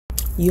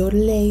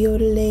Yodelay,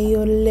 yodelay,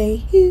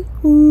 yodelay.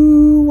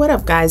 What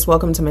up, guys?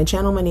 Welcome to my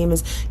channel. My name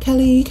is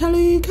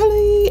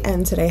𝐄𝐗𝐃𝐄𝐃,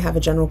 and today I have a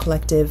general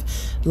collective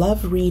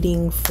love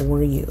reading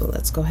for you.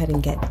 Let's go ahead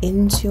and get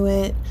into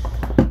it.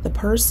 The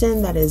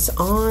person that is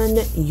on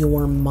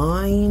your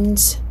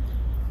mind.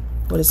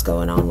 What is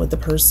going on with the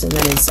person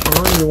that is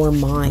on your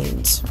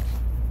mind?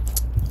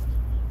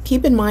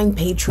 Keep in mind,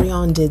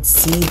 Patreon did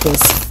see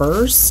this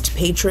first.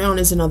 Patreon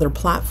is another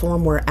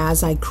platform where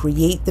as I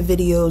create the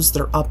videos,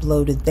 they're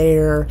uploaded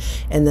there,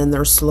 and then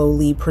they're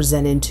slowly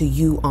presented to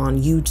you on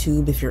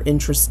YouTube if you're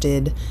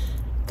interested.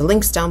 The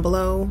link's down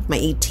below, my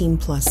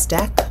 18+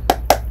 deck.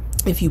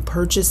 If you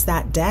purchase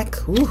that deck,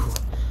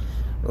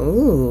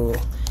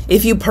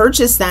 if you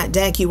purchase that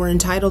deck, you are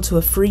entitled to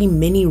a free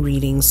mini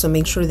reading, so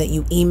make sure that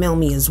you email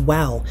me as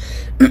well.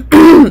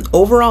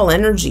 Overall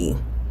energy.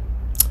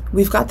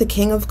 We've got the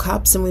King of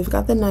Cups and we've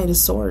got the Knight of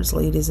Swords,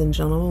 ladies and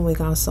gentlemen. We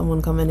got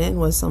someone coming in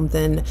with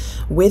something,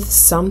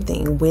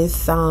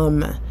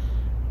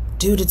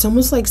 dude, it's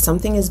almost like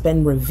something has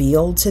been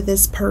revealed to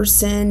this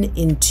person.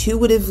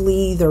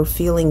 Intuitively, they're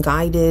feeling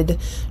guided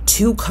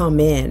to come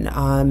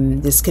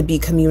in. This could be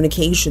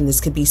communication. This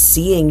could be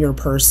seeing your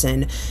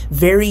person.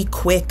 Very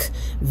quick,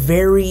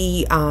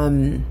 very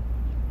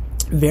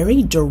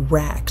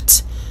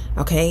direct.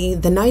 Okay,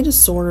 the Knight of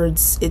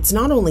Swords, it's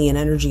not only an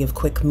energy of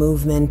quick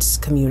movement,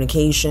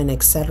 communication,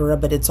 etc.,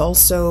 but it's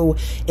also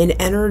an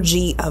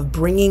energy of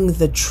bringing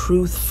the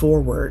truth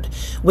forward.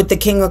 With the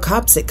King of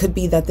Cups, it could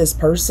be that this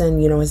person,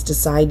 you know, has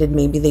decided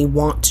maybe they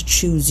want to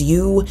choose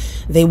you.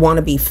 They want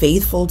to be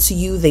faithful to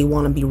you. They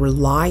want to be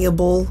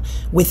reliable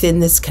within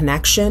this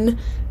connection.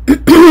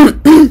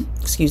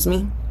 Excuse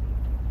me.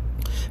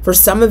 For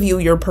some of you,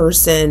 your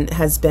person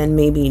has been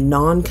maybe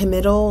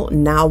non-committal,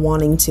 now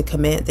wanting to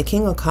commit. The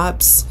King of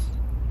Cups,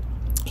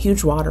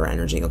 huge water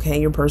energy, okay?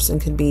 Your person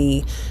could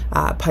be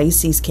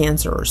Pisces,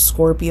 Cancer, or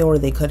Scorpio, or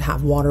they could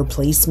have water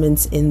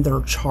placements in their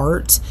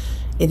chart.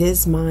 It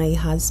is my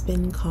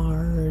husband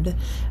card.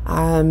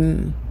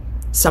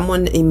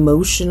 Someone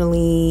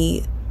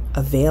emotionally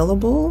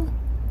available,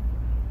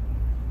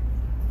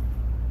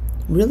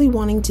 really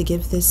wanting to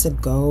give this a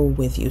go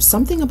with you.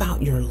 Something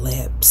about your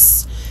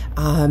lips.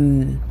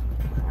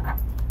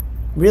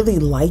 Really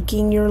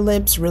liking your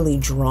lips, really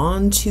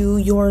drawn to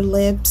your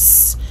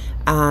lips,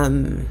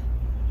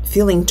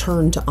 feeling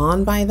turned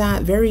on by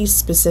that. Very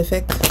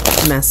specific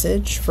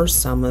message for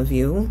some of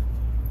you.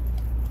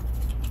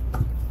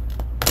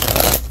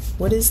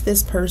 What is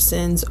this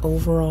person's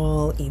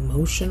overall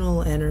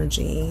emotional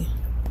energy?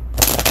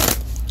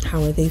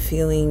 How are they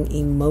feeling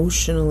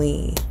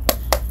emotionally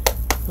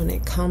when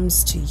it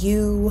comes to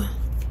you?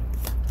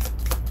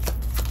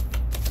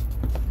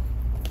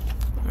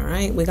 All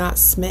right, we got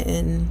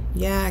smitten.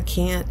 Yeah,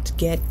 can't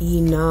get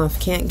enough.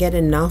 Can't get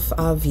enough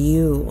of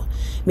you.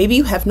 Maybe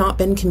you have not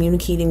been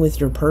communicating with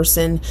your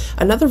person.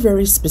 Another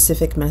very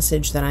specific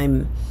message that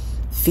I'm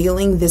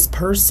feeling, this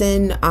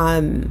person,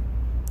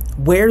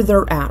 where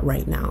they're at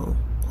right now,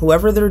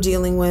 whoever they're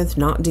dealing with,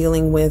 not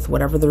dealing with,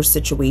 whatever their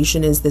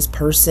situation is, this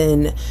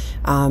person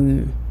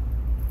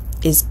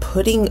is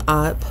putting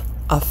up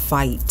a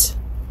fight.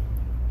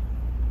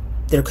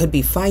 There could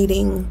be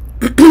fighting,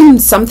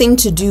 something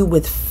to do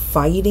with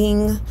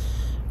fighting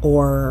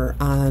or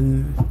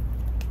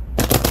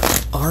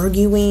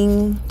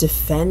arguing,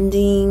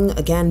 defending,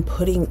 again,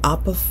 putting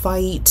up a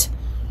fight.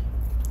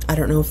 I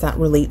don't know if that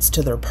relates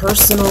to their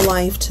personal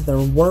life, to their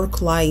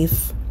work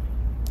life.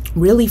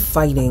 Really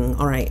fighting.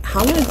 All right,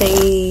 how are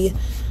they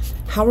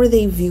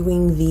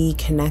viewing the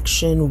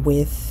connection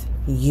with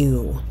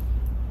you?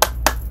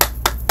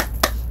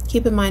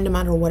 Keep in mind, no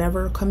matter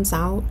whatever comes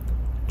out,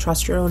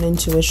 trust your own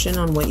intuition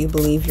on what you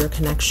believe your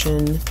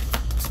connection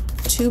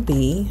to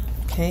be,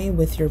 okay,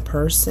 with your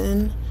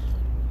person.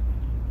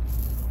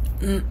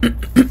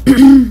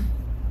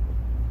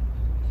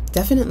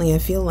 Definitely, I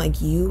feel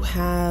like you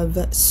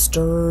have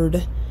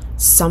stirred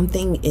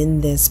something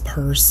in this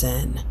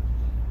person.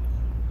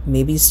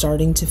 Maybe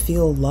starting to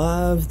feel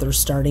love. They're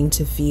starting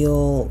to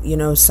feel, you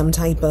know, some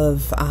type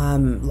of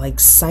like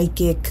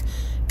psychic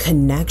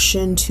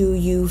connection to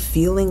you,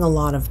 feeling a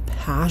lot of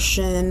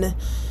passion.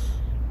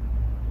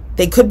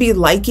 They could be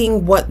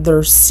liking what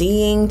they're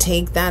seeing.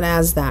 Take that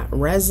as that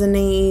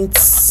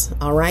resonates.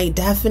 All right,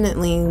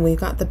 definitely. We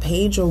got the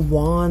Page of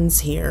Wands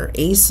here.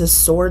 Ace of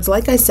Swords.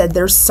 Like I said,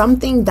 there's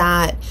something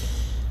that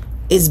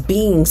is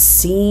being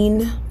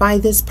seen by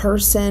this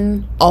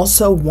person.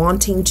 Also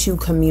wanting to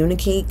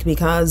communicate,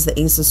 because the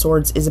Ace of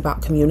Swords is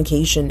about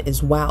communication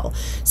as well.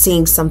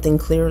 Seeing something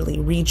clearly,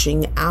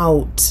 reaching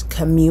out,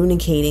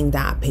 communicating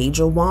that.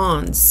 Page of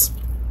Wands.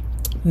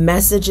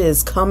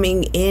 Messages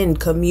coming in,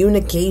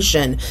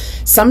 communication,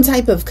 some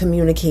type of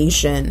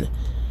communication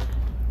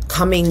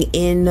coming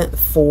in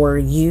for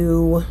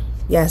you.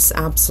 Yes,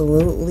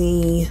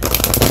 absolutely.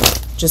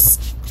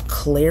 Just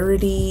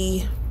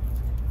clarity.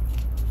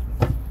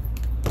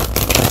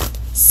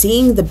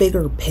 Seeing the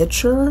bigger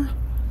picture.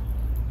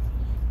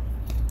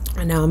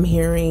 And now I'm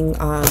hearing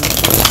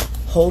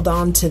hold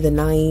on to the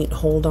night,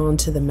 hold on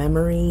to the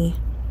memory.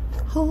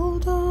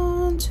 Hold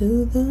on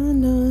into the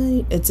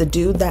night. It's a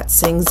dude that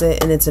sings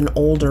it, and it's an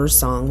older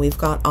song. We've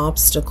got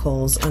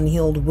obstacles,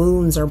 unhealed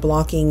wounds are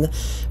blocking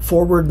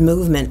forward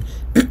movement.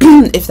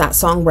 If that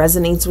song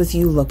resonates with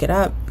you, look it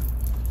up.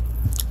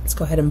 Let's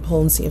go ahead and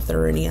pull and see if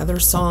there are any other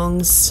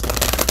songs.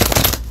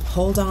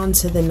 Hold on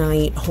to the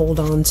night, hold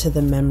on to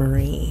the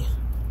memory.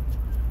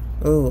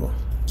 Oh,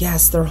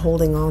 yes, they're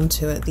holding on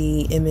to it.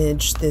 The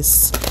image,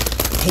 this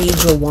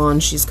Page of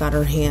Wands, she's got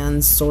her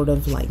hands sort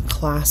of like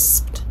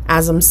clasped.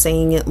 As I'm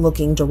saying it,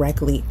 looking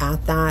directly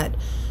at that,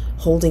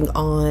 holding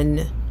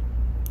on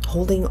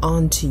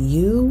to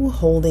you,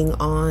 holding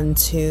on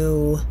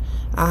to,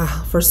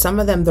 for some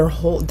of them,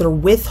 they're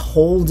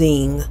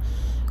withholding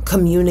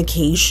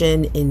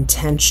communication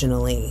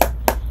intentionally.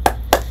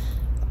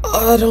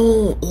 I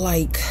don't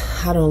like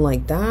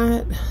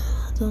that.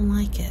 I don't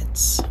like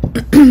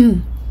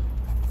it.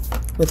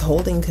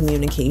 Withholding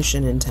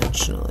communication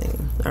intentionally.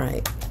 All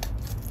right.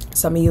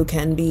 Some of you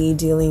can be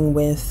dealing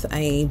with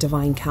a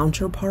divine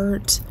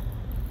counterpart.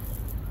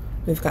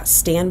 We've got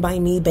Stand By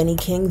Me, Benny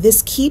King.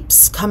 This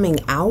keeps coming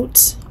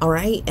out, all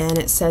right? And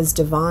it says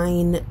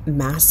divine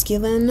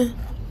masculine.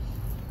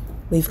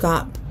 We've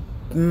got,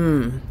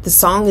 the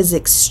song is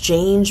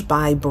Exchange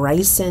by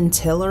Bryson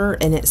Tiller,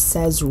 and it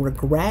says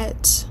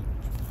regret.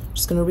 I'm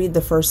just going to read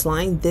the first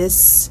line.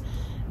 This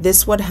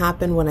would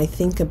happen when I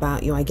think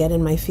about you. I get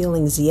in my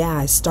feelings. Yeah.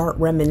 I start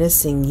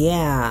reminiscing.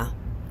 Yeah.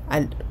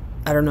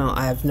 I don't know.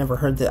 I've never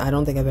heard that. I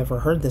don't think I've ever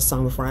heard this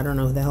song before. I don't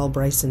know who the hell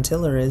Bryson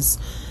Tiller is.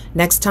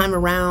 Next time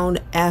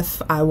around,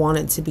 F, I want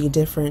it to be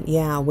different.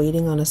 Yeah,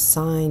 waiting on a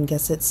sign.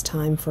 Guess it's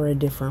time for a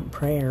different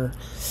prayer.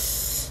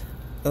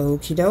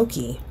 Okie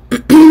dokie.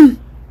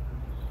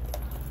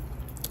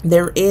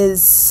 There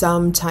is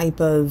some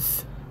type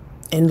of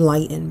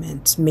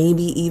enlightenment,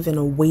 maybe even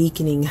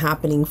awakening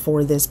happening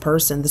for this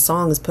person. The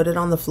song is Put It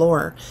on the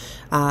Floor.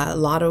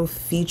 Lotto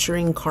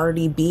featuring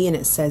Cardi B, and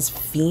it says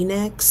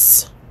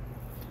Phoenix.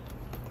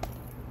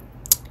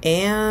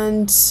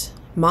 And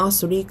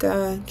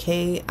Masurica,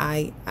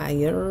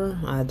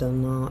 𝐃𝐈𝐍𝐿, I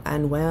don't know,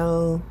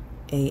 Anuel,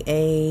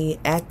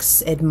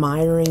 AAX,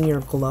 admiring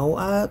your glow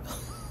up.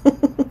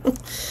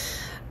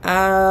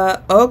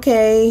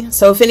 Okay,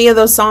 so if any of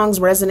those songs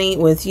resonate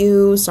with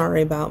you,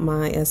 sorry about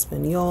my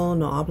Espanol,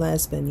 no habla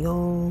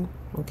Espanol,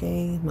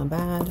 okay, my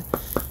bad.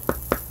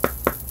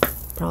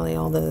 Probably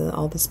all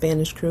the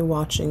Spanish crew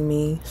watching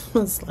me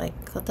was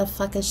like, what the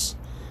fuck is...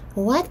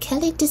 What,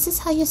 Kelly? This is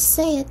how you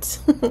say it.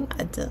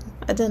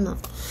 I don't know.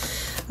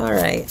 All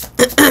right.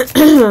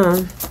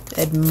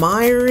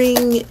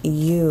 Admiring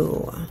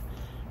you.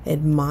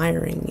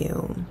 Admiring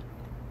you.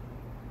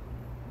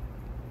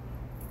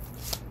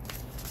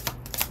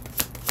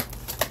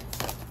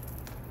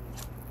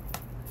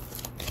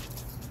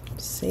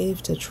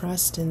 Safe to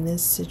trust in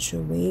this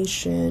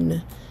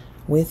situation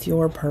with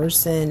your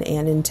person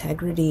and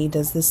integrity.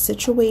 Does this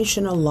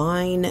situation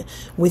align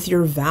with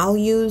your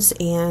values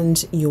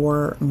and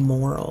your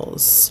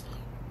morals?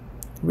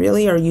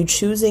 Really, are you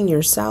choosing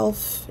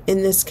yourself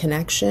in this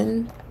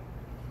connection?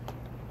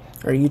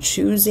 Are you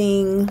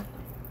choosing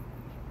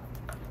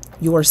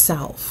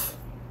yourself?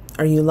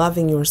 Are you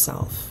loving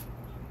yourself?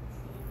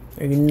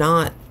 Are you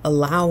not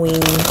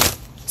allowing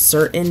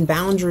certain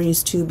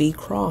boundaries to be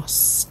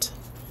crossed?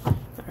 All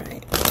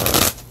right.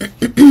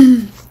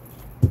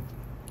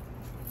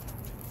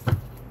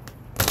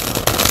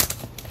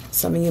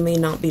 Some of you may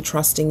not be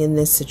trusting in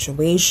this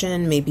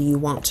situation. Maybe you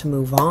want to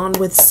move on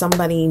with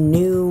somebody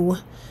new.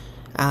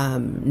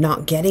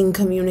 Not getting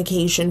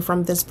communication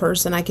from this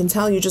person. I can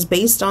tell you just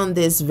based on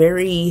this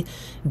very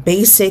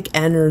basic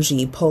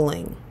energy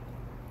pulling.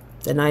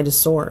 The Knight of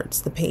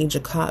Swords, the Page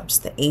of Cups,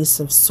 the Ace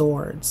of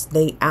Swords.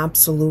 They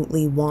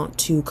absolutely want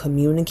to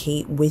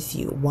communicate with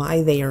you.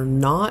 Why they are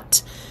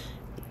not,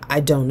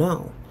 I don't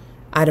know.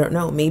 I don't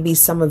know. Maybe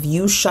some of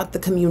you shut the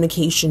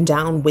communication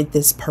down with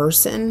this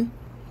person,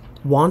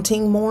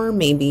 wanting more.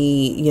 Maybe,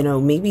 you know,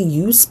 maybe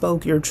you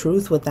spoke your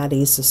truth with that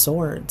Ace of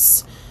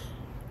Swords.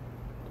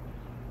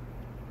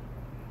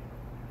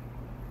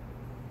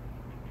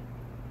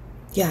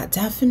 Yeah,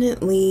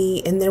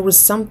 definitely. And there was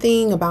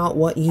something about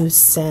what you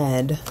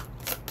said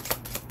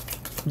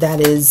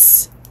that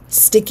is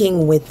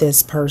sticking with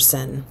this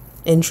person.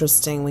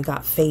 Interesting. We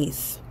got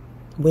faith,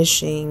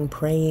 wishing,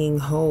 praying,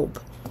 hope,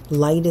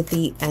 light at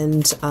the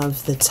end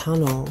of the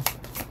tunnel.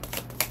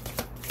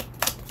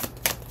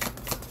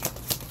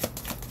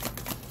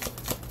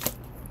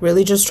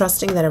 Really just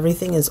trusting that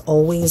everything is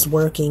always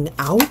working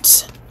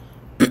out.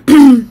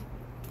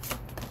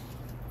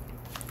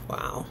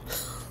 Wow.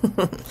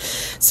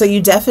 So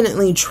you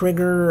definitely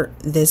trigger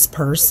this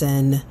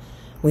person.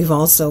 We've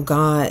also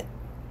got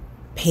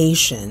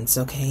patience,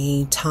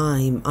 okay?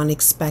 Time,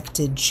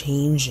 unexpected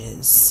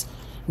changes.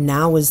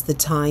 Now is the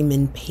time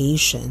and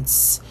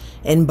patience.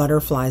 And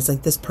butterflies,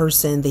 like this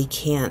person, they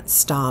can't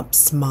stop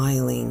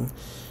smiling.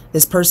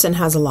 This person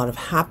has a lot of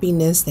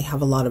happiness. They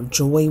have a lot of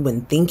joy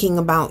when thinking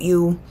about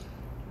you.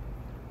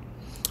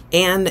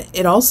 And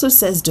it also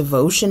says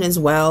devotion as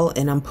well.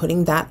 And I'm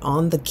putting that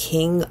on the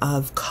King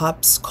of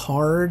Cups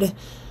card.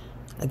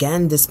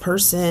 Again, this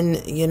person,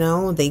 you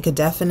know, they could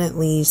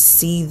definitely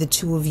see the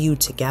two of you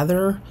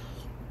together,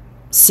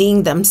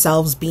 seeing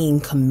themselves being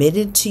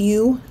committed to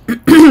you,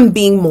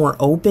 being more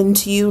open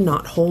to you,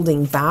 not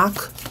holding back,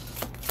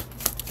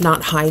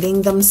 not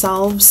hiding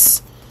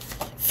themselves,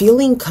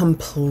 feeling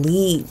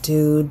complete,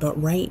 dude. But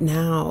right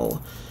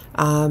now,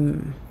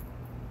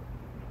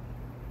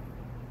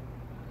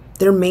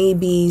 there may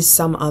be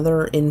some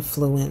other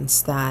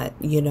influence that,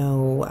 you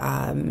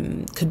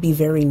know, could be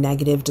very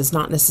negative, does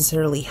not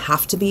necessarily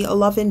have to be a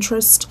love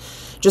interest,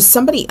 just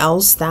somebody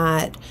else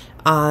that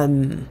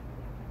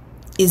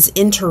is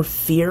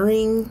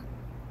interfering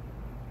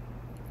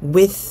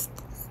with,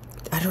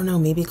 I don't know,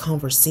 maybe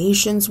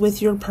conversations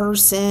with your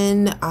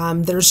person.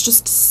 There's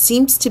just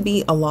seems to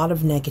be a lot of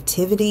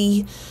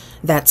negativity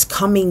that's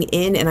coming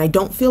in, and I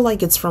don't feel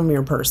like it's from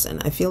your person.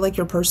 I feel like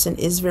your person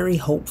is very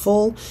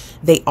hopeful.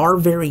 They are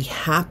very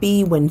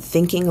happy when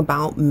thinking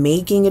about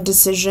making a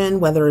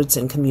decision, whether it's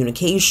in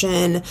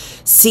communication,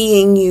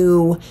 seeing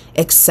you,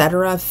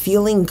 etc.,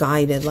 feeling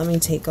guided. Let me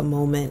take a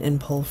moment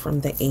and pull from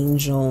the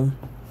Angel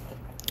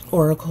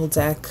Oracle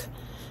deck.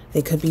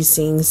 They could be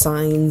seeing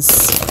signs,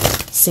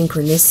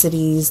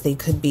 synchronicities. They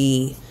could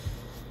be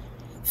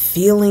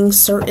feeling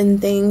certain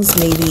things,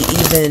 maybe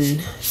even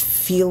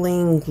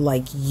feeling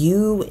like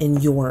you in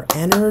your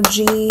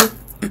energy.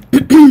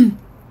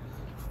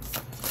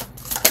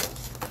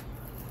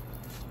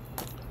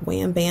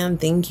 Wham bam,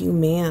 thank you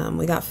ma'am.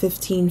 We got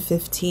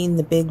 1515,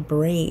 the big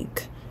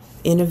break.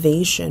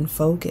 Innovation,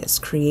 focus,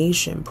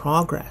 creation,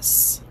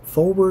 progress,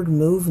 forward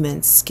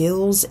movement,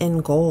 skills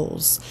and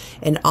goals,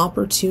 an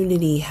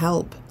opportunity,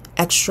 help,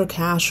 extra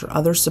cash or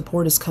other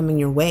support is coming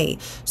your way.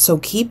 So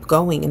keep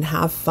going and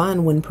have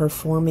fun when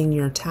performing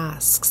your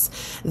tasks.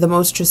 The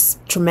most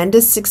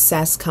tremendous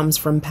success comes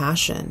from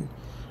passion.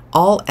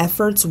 All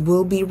efforts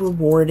will be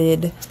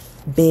rewarded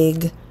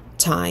big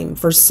time.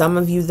 For some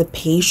of you, the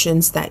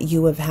patience that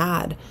you have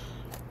had.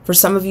 For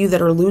some of you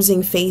that are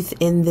losing faith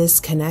in this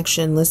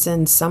connection,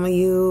 listen, some of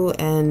you,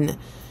 and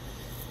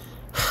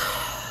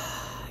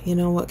you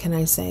know, what can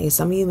I say?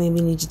 Some of you maybe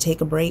need to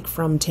take a break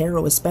from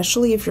tarot,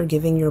 especially if you're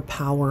giving your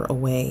power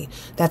away.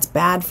 That's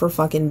bad for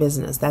fucking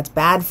business. That's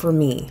bad for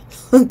me.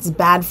 It's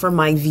bad for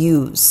my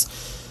views.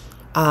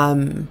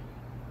 But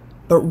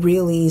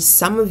really,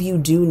 some of you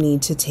do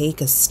need to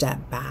take a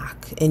step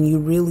back, and you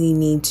really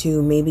need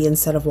to, maybe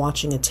instead of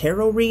watching a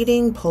tarot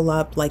reading, pull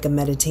up like a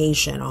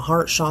meditation, a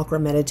heart chakra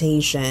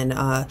meditation,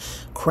 a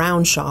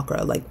crown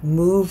chakra, like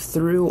move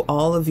through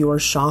all of your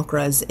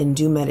chakras and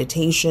do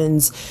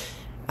meditations.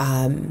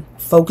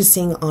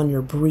 Focusing on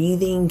your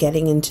breathing,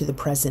 getting into the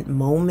present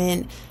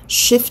moment,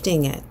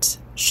 shifting it,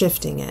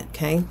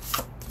 okay?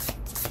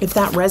 If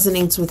that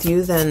resonates with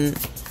you, then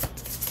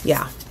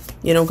yeah,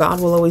 you know, God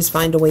will always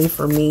find a way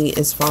for me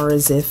as far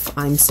as if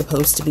I'm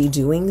supposed to be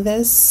doing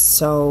this.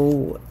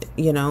 So,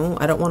 you know,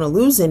 I don't want to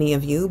lose any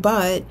of you,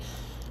 but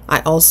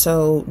I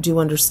also do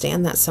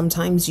understand that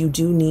sometimes you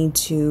do need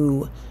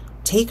to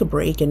take a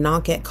break and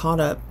not get caught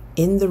up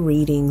in the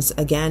readings.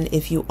 Again,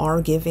 if you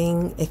are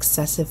giving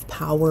excessive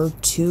power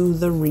to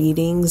the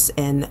readings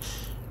and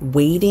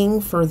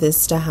waiting for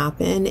this to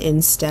happen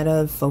instead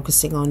of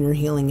focusing on your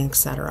healing,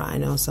 etc. I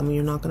know some of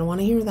you are not going to want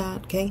to hear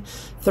that, okay?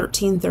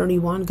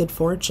 1331, good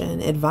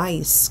fortune,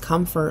 advice,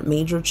 comfort,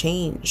 major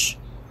change,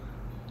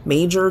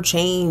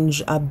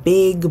 a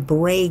big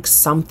break,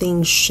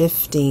 something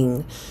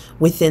shifting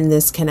within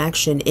this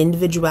connection.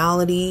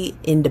 Individuality,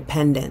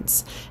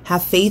 independence.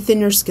 Have faith in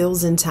your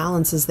skills and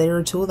talents, as they are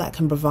a tool that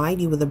can provide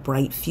you with a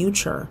bright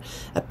future.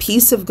 A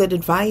piece of good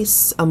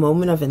advice, a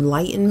moment of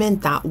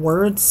enlightenment, that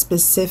word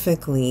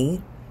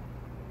specifically.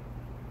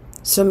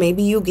 So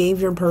maybe you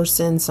gave your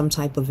person some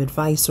type of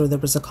advice, or there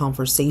was a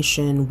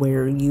conversation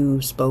where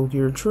you spoke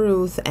your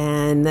truth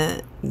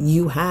and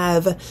you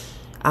have,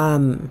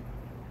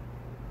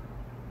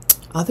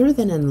 other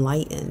than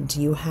enlightened,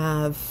 you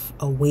have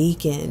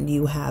awakened,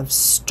 you have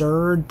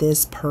stirred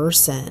this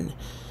person,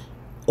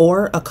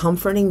 or a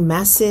comforting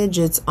message.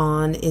 It's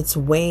on its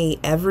way.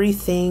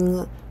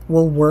 Everything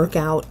will work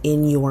out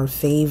in your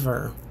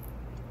favor.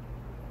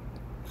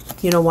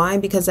 You know why?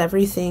 Because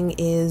everything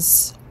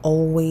is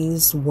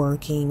always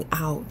working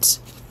out.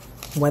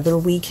 Whether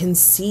we can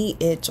see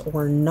it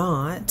or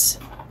not,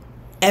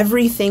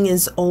 everything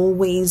is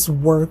always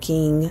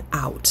working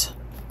out.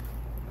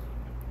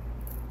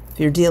 If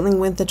you're dealing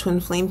with the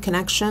twin flame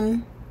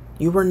connection,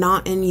 you were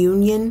not in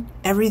union,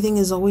 everything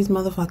is always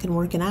motherfucking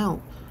working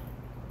out.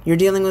 You're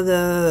dealing with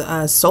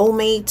a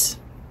soulmate,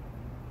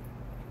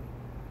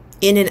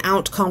 in and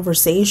out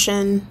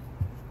conversation,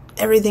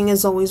 everything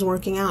is always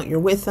working out. You're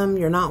with them,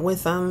 you're not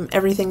with them,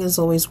 everything is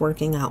always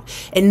working out.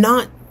 And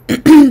not,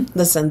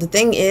 listen, the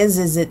thing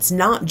is it's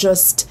not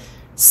just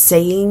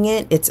saying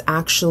it, it's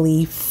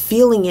actually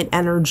feeling it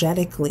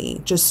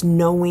energetically, just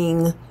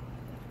knowing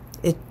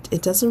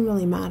it doesn't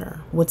really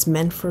matter. What's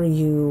meant for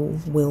you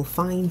will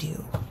find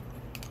you.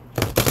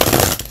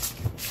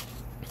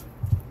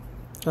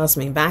 Trust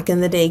me, back in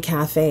the day,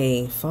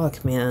 cafe,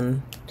 fuck,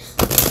 man.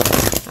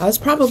 I was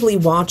probably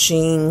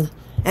watching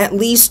at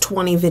least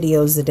 20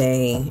 videos a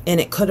day, and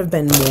it could have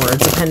been more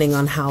depending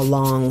on how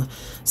long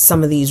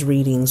some of these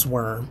readings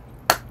were.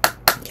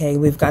 Okay,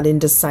 we've got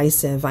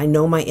indecisive. I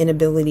know my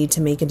inability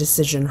to make a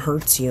decision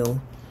hurts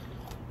you.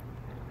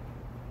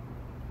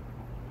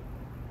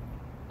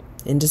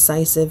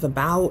 Indecisive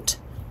about,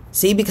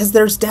 see, because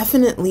there's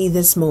definitely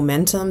this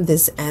momentum,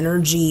 this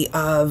energy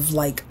of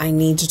like, I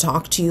need to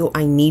talk to you,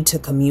 I need to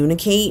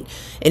communicate.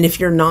 And if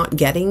you're not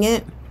getting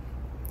it,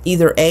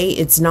 either A,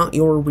 it's not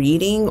your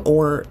reading,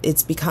 or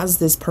it's because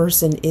this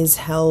person is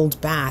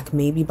held back,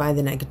 maybe by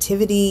the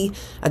negativity,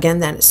 again,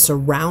 that is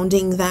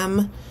surrounding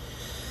them.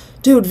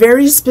 Dude,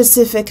 very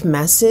specific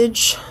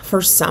message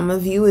for some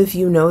of you. If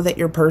you know that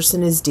your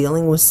person is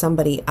dealing with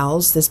somebody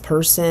else, this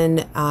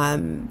person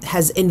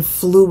has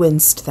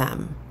influenced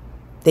them.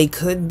 They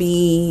could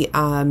be,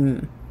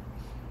 again,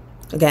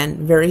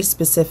 very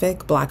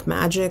specific, black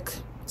magic.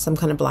 Some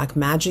kind of black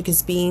magic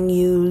is being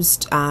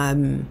used.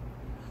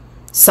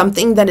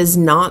 Something that is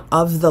not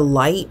of the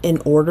light in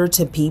order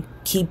to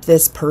keep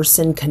this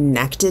person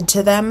connected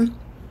to them.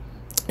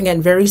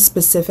 Again, very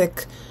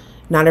specific.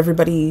 Not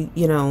everybody,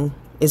 you know,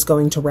 is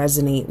going to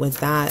resonate with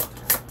that.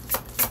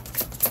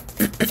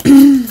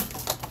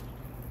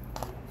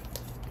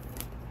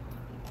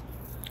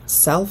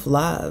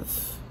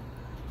 Self-love.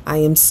 I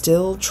am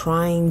still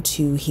trying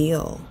to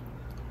heal.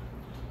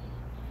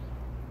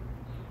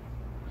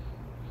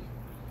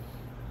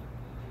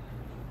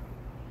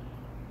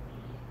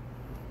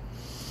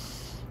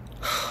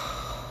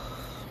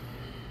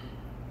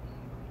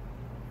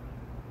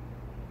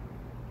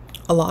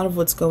 A lot of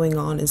what's going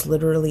on is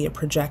literally a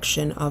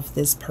projection of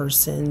this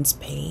person's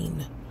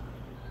pain.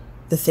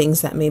 The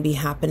things that may be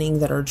happening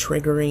that are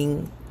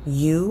triggering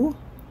you,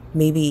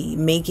 maybe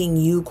making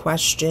you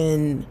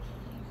question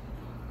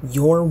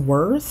your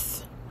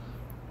worth,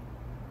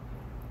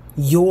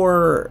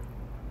 your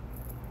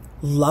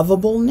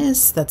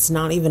lovableness. That's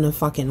not even a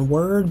fucking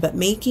word, but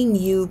making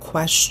you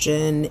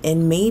question,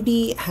 and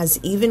maybe has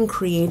even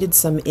created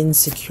some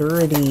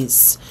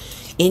insecurities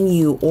in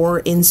you, or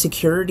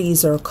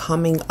insecurities are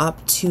coming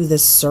up to the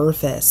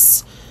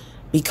surface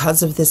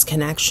because of this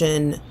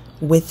connection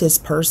with this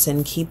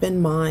person. Keep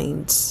in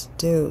mind,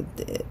 dude,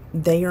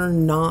 they are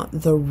not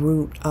the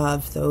root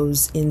of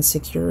those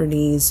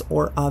insecurities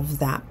or of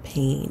that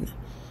pain.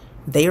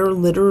 They are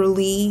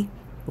literally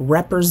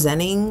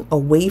representing a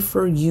way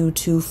for you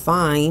to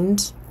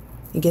find.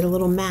 You get a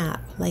little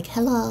map, like,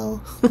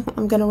 hello,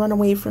 I'm going to run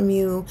away from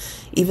you,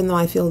 even though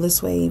I feel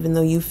this way, even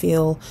though you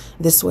feel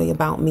this way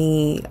about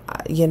me,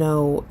 you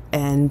know,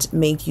 and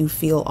make you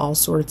feel all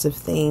sorts of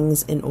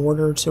things in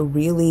order to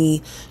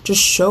really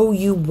just show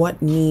you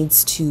what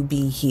needs to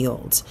be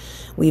healed.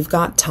 We've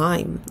got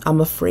time.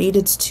 I'm afraid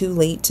it's too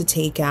late to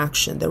take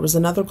action. There was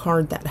another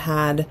card that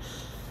had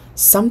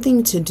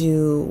something to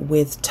do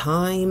with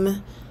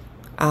time,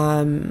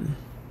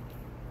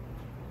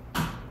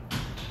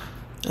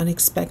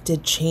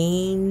 unexpected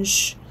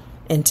change,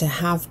 and to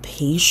have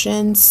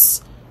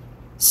patience.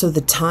 So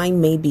the time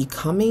may be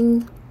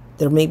coming.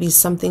 There may be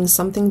something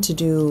to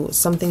do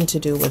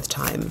with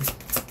time.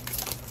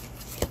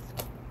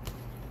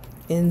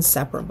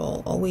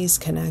 Inseparable, always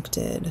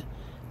connected.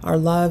 Our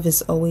love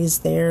is always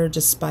there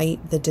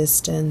despite the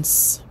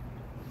distance.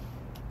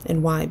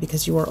 And why?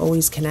 Because you are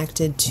always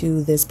connected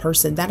to this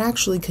person. That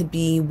actually could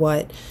be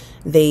what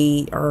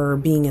they are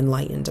being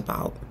enlightened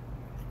about.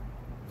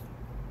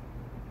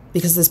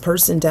 Because this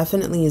person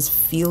definitely is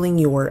feeling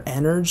your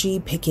energy,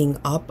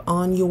 picking up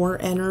on your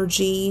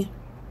energy.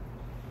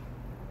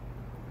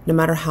 No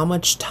matter how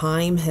much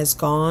time has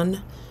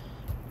gone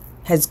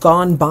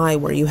by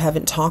where you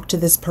haven't talked to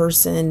this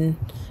person.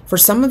 For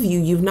some of you,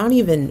 you've not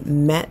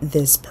even met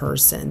this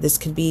person. This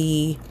could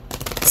be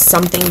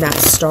something that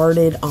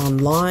started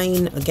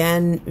online.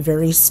 Again,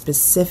 very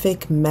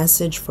specific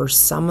message for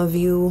some of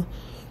you.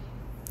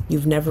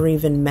 You've never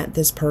even met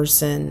this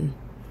person.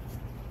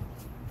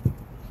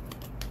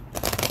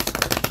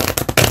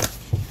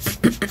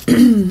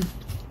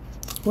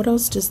 What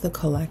else does the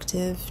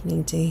collective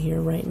need to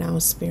hear right now,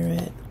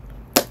 Spirit?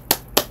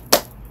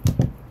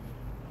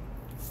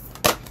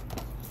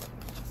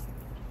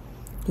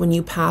 When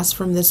you pass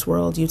from this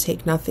world, you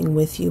take nothing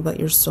with you but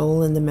your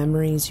soul and the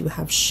memories you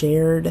have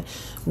shared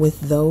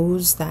with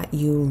those that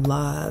you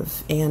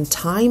love. And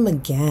time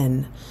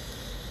again.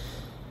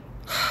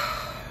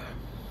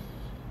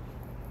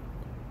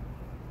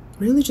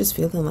 Really just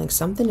feeling like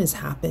something has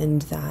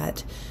happened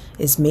that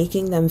is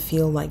making them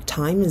feel like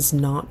time is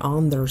not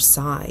on their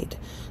side.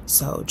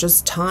 So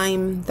just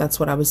time, that's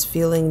what I was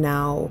feeling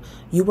now.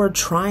 You are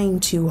trying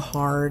too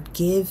hard.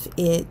 Give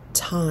it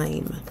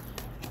time.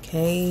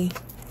 Okay?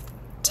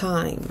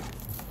 Time.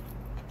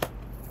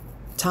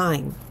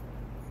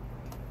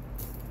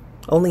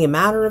 Only a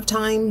matter of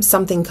time.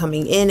 Something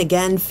coming in.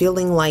 Again,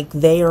 feeling like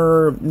they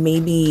are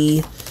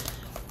maybe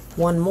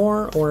one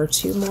more or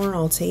two more.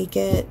 I'll take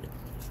it.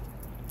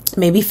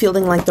 Maybe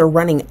feeling like they're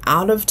running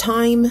out of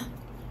time.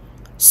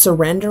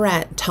 Surrender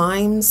at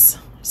times.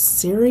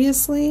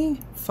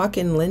 Seriously?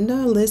 Fucking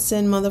Linda,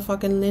 listen,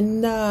 motherfucking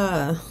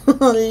Linda.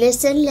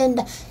 Listen,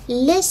 Linda.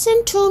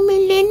 Listen to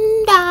me,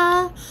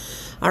 Linda.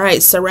 All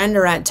right,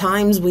 surrender. At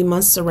times, we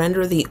must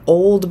surrender the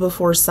old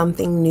before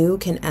something new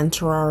can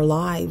enter our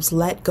lives.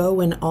 Let go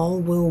and all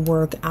will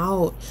work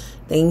out.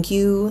 Thank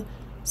you,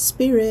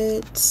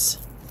 Spirit.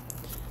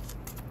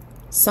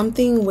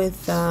 Something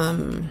with,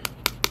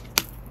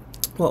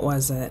 what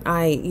was it?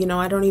 I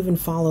don't even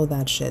follow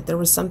that shit. There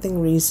was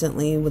something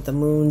recently with the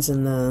moons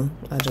and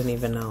I don't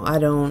even know.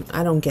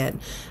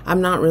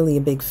 I'm not really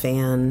a big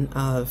fan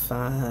of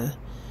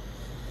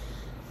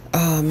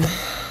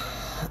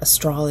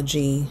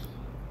astrology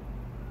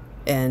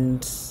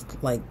and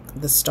like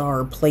the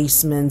star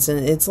placements,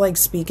 and it's like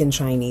speaking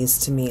Chinese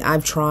to me.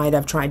 I've tried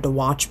to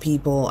watch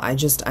people. I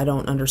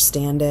don't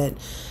understand it.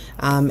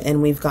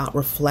 And we've got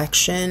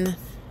reflection.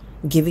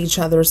 Give each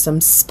other some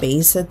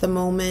space at the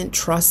moment.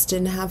 Trust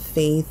and have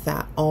faith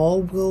that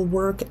all will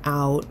work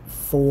out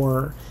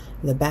for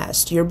the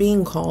best. You're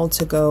being called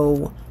to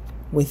go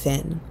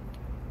within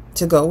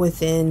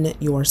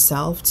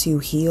yourself, to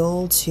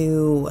heal,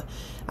 to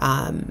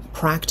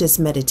practice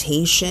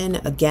meditation.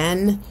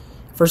 Again,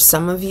 for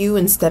some of you,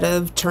 instead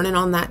of turning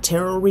on that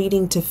tarot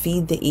reading to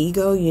feed the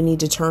ego, you need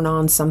to turn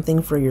on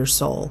something for your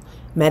soul.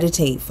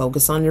 Meditate,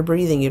 focus on your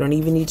breathing. You don't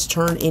even need to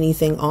turn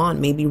anything on.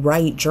 Maybe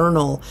write,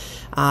 journal,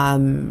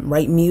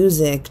 write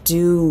music,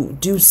 do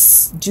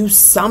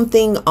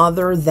something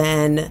other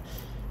than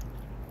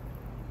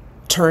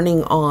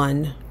turning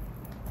on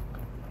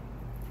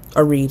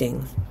a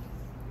reading.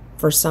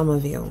 For some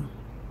of you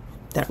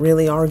that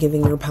really are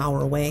giving your power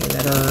away,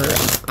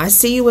 I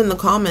see you in the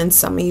comments.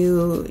 Some of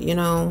you,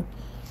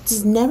 this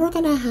is never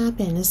going to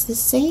happen. It's the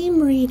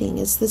same reading.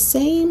 It's the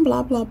same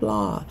blah, blah,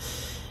 blah.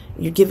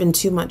 You're giving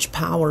too much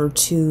power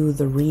to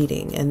the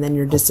reading, and then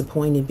you're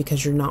disappointed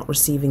because you're not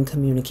receiving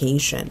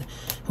communication.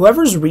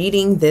 Whoever's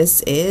reading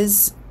this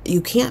you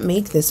can't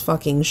make this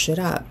fucking shit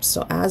up.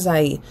 So as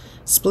I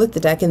split the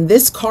deck, and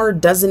this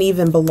card doesn't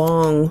even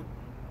belong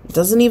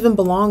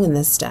in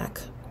this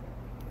deck.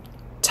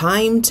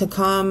 Time to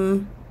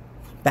come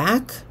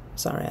back.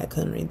 Sorry, I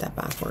couldn't read that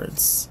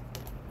backwards.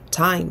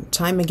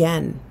 Time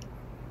again.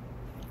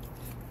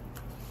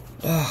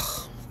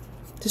 Ugh.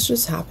 This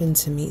just happened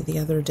to me the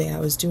other day. I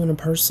was doing a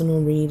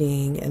personal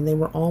reading and they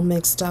were all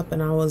mixed up,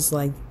 and I was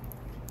like,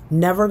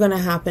 never gonna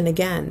happen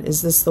again.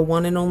 Is this the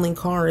one and only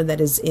card that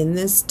is in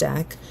this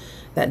deck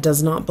that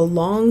does not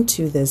belong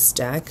to this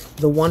deck?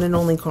 The one and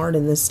only card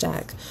in this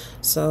deck.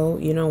 So,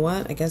 you know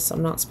what? I guess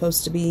I'm not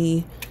supposed to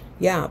be,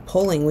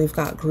 pulling. We've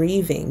got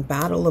grieving,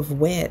 battle of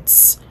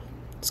wits.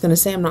 I was going to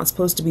say I'm not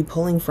supposed to be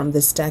pulling from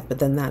this deck, but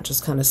then that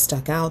just kind of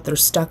stuck out. They're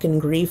stuck in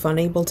grief,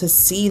 unable to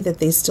see that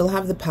they still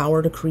have the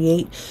power to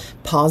create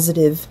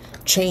positive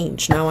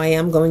change. Now I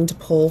am going to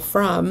pull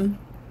from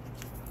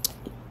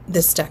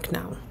this deck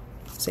now.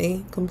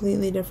 See?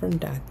 Completely different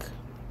deck.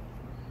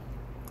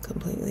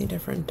 Completely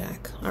different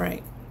deck. All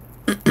right.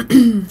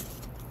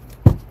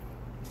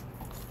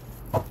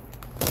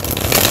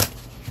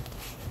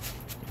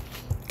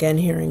 Again,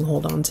 hearing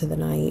hold on to the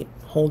night,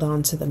 hold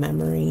on to the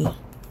memory.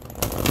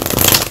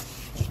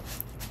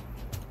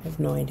 I have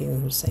no idea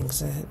who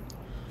sings it.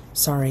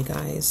 Sorry,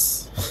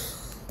 guys.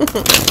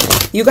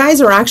 You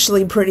guys are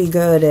actually pretty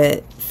good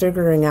at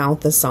figuring out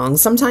the song.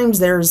 Sometimes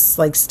there's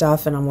like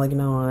stuff and I'm like,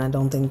 no, I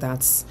don't think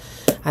that's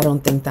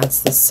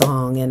the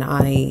song. And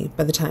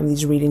by the time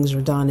these readings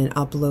are done and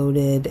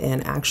uploaded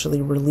and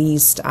actually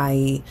released,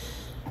 I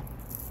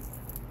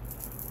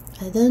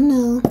don't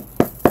know.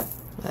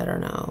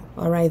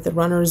 All right, the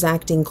runner's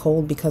acting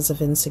cold because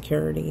of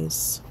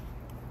insecurities.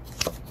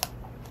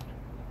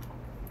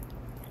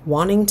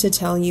 Wanting to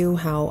tell you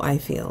how I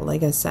feel.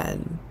 Like I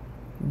said,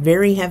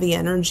 very heavy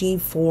energy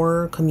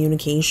for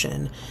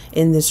communication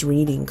in this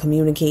reading.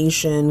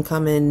 Communication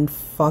coming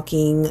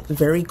fucking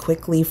very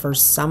quickly for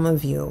some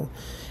of you.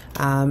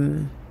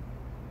 The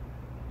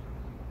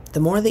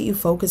more that you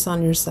focus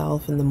on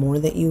yourself and the more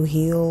that you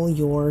heal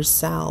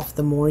yourself,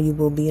 the more you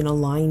will be in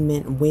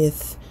alignment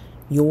with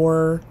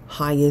your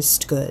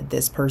highest good.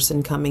 This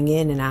person coming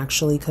in and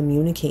actually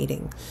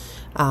communicating.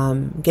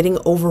 Getting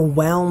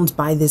overwhelmed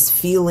by this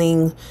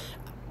feeling,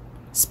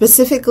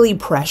 specifically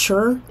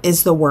pressure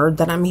is the word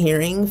that I'm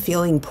hearing.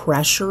 Feeling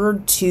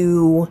pressured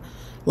to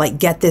like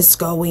get this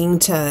going,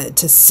 to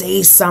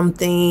say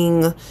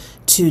something,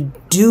 to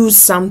do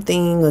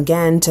something,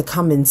 again, to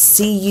come and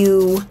see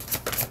you,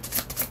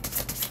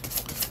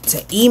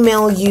 to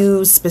email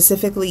you,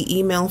 specifically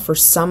email for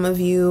some of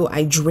you.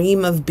 I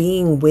dream of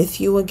being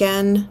with you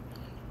again.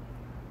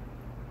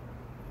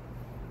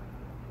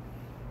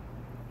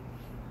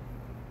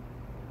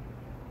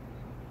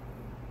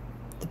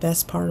 The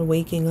best part of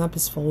waking up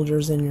is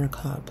Folgers in your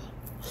cup.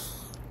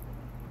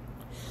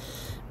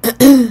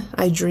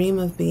 I dream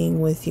of being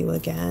with you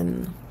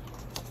again.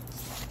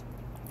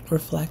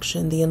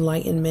 Reflection. The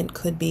enlightenment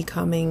could be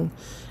coming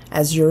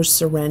as you're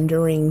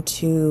surrendering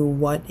to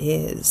what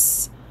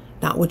is.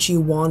 Not what you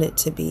want it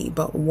to be,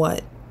 but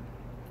what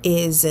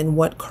is and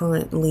what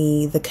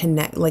currently the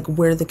connect, like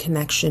where the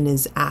connection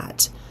is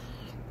at.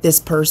 This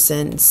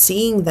person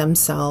seeing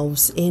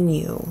themselves in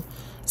you,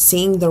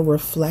 seeing the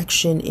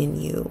reflection in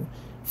you,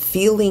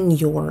 feeling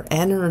your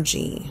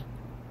energy.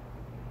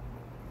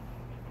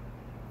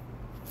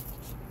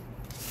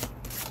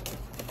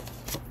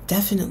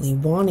 Definitely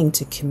wanting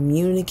to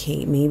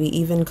communicate, maybe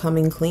even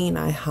coming clean.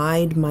 I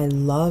hide my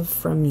love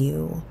from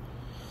you.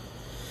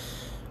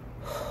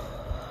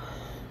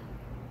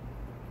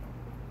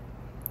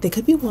 They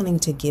could be wanting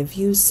to give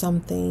you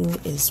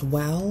something as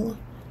well.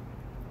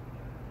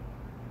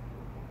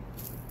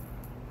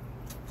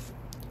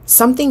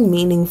 Something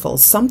meaningful,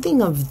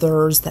 something of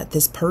theirs that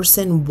this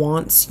person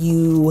wants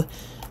you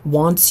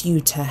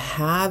to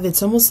have.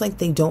 It's almost like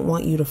they don't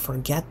want you to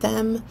forget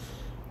them.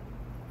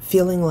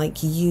 Feeling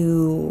like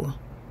you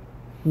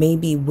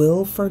maybe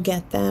will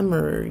forget them,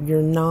 or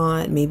you're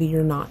not, maybe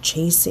you're not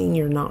chasing,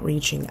 you're not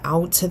reaching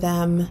out to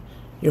them.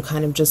 You're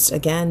kind of just,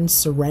 again,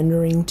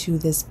 surrendering to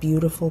this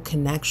beautiful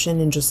connection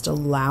and just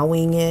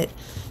allowing it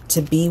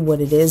to be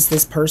what it is.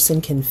 This person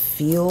can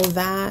feel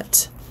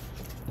that.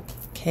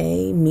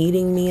 Okay,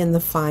 meeting me in the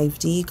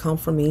 5D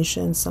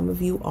confirmation. Some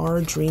of you are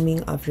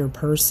dreaming of your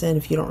person.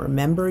 If you don't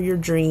remember your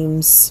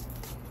dreams,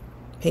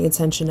 pay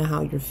attention to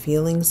how you're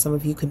feeling. Some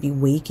of you could be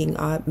waking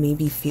up,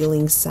 maybe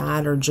feeling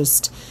sad or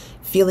just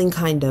feeling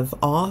kind of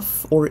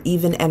off, or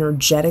even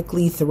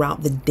energetically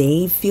throughout the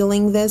day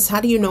feeling this.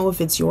 How do you know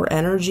if it's your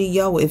energy?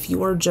 Yo, if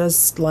you are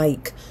just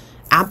like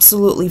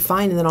absolutely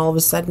fine and then all of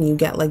a sudden you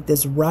get like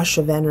this rush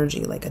of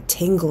energy, like a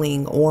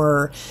tingling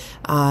or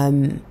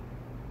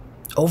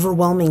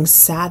overwhelming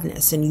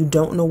sadness, and you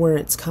don't know where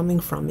it's coming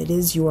from, it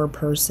is your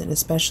person,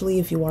 especially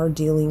if you are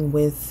dealing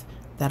with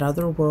that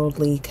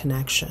otherworldly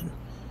connection.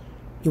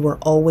 You are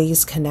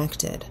always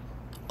connected.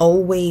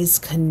 Always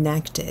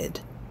connected.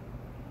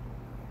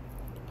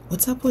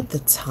 What's up with the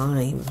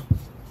time?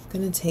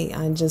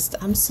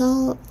 I'm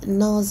so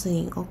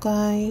nosy,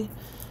 okay?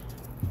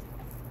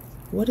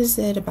 What is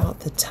it about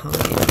the time?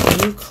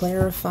 Can you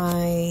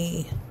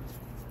clarify?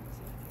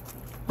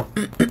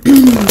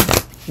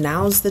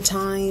 Now's the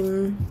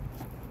time.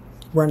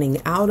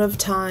 Running out of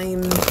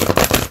time.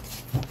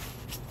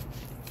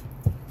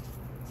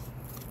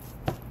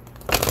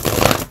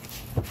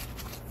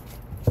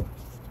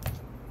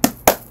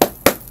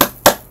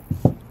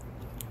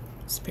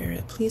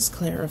 Spirit, please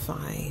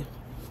clarify.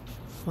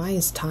 Why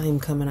is time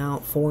coming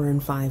out 4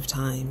 and 5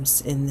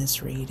 times in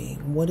this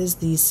reading? What is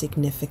the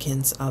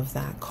significance of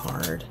that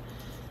card?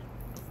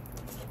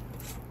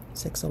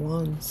 6 of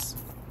Wands.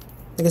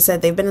 Like I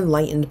said, they've been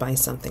enlightened by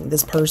something.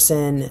 This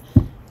person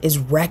is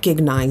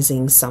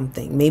recognizing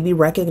something. Maybe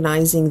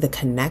recognizing the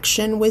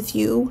connection with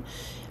you.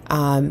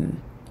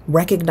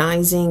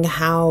 Recognizing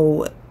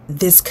how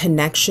this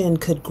connection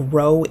could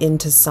grow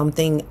into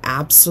something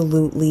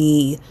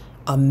absolutely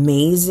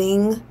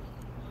amazing.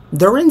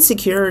 Their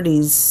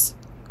insecurities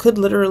could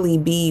literally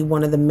be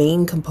one of the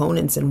main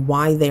components in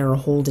why they are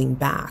holding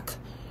back.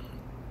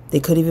 They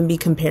could even be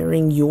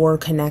comparing your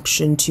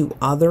connection to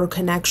other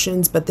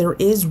connections, but there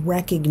is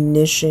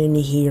recognition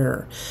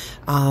here.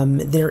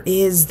 There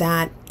is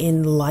that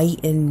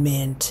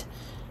enlightenment.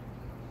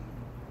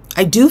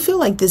 I do feel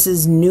like this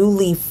is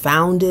newly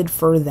founded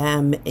for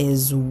them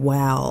as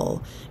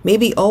well.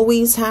 Maybe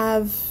always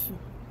have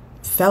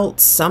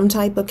felt some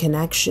type of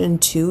connection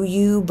to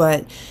you,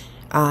 but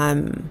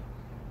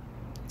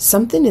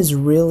something is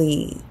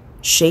really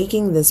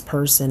shaking this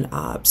person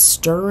up,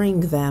 stirring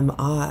them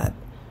up.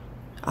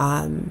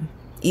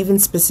 Even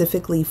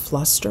specifically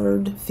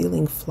flustered,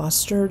 feeling,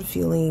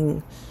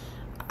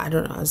 I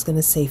don't know, I was going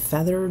to say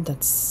feathered.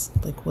 That's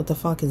like, what the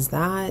fuck is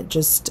that?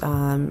 Just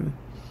feeling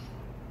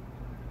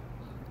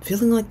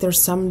like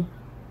there's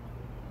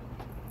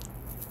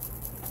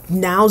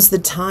now's the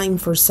time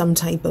for some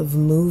type of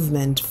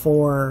movement,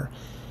 for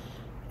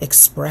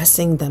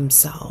expressing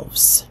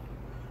themselves.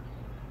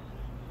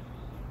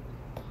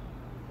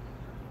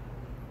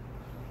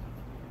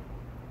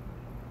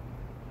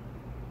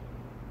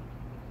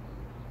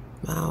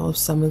 Wow,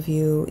 some of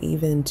you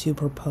even to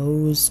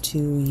propose to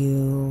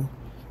you.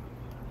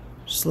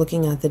 Just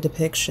looking at the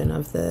depiction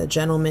of the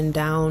gentleman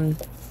down,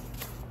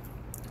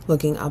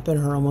 looking up at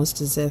her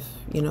almost as if,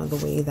 you know, the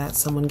way that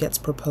someone gets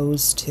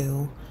proposed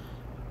to.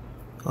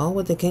 Well,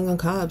 with the King of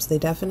Cups, they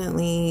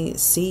definitely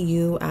see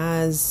you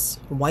as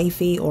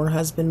wifey or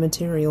husband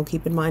material.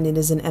 Keep in mind, it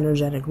is an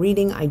energetic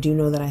reading. I do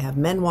know that I have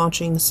men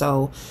watching,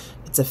 so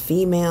it's a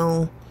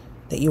female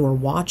that you are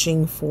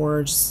watching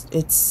for. Just,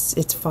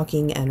 it's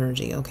fucking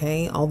energy,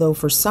 okay? Although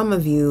for some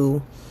of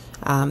you,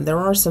 there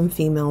are some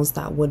females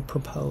that would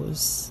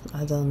propose.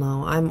 I don't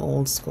know. I'm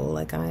old school.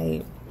 Like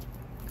I'd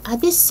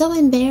be so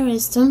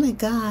embarrassed. Oh my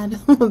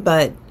God.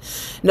 But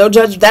no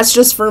judge. That's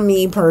just for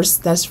me.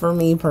 That's for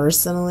me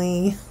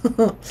personally.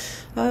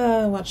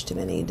 I watch too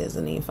many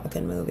Disney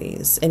fucking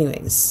movies.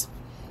 Anyways,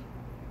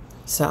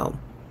 so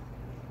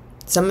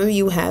Some of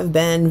you have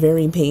been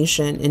very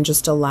patient in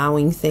just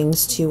allowing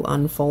things to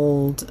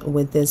unfold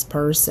with this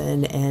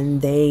person,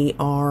 and they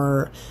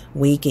are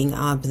waking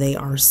up. They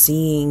are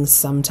seeing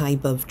some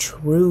type of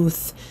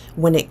truth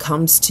when it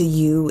comes to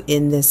you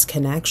in this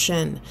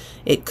connection.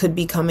 It could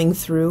be coming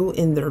through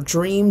in their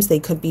dreams. They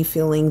could be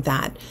feeling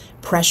that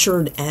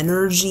pressured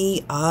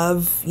energy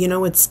of, you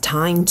know, it's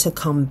time to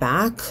come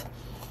back.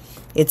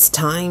 It's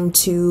time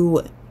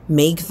to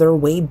make their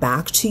way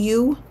back to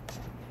you.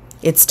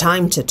 It's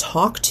time to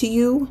talk to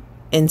you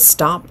and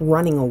stop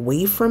running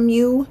away from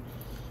you.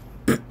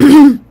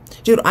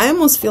 Dude, I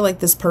almost feel like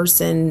this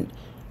person,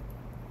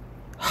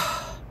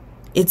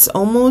 it's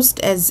almost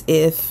as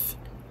if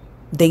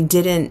they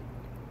didn't,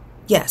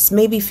 yes,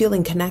 maybe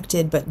feeling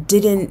connected, but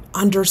didn't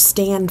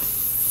understand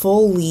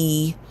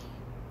fully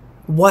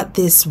what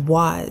this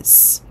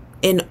was.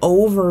 And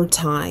over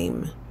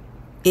time,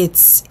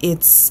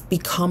 it's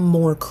become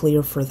more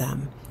clear for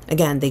them.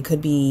 Again, they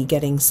could be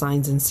getting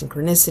signs and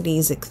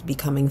synchronicities. It could be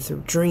coming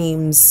through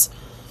dreams.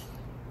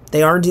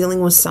 They are dealing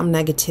with some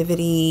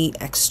negativity,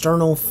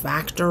 external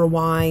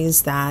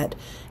factor-wise, that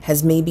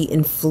has maybe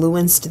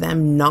influenced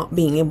them not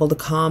being able to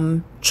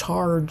come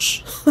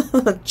charge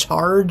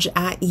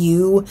at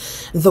you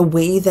the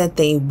way that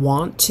they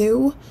want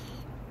to.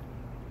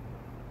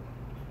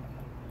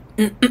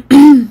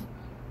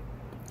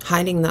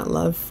 Hiding that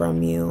love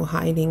from you,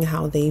 hiding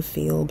how they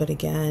feel. But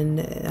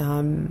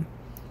again,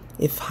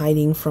 if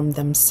hiding from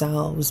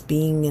themselves,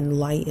 being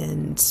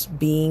enlightened,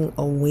 being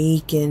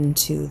awakened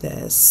to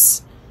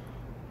this,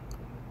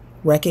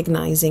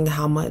 recognizing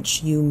how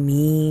much you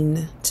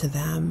mean to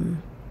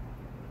them.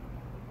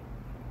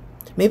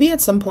 Maybe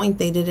at some point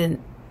they didn't,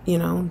 you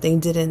know, they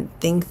didn't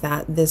think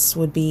that this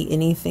would be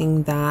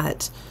anything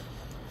that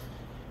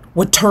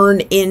would turn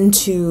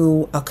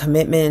into a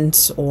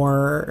commitment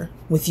or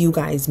with you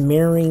guys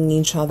marrying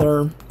each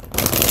other.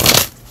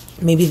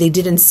 Maybe they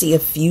didn't see a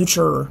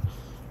future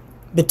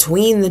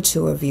between the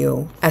two of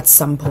you at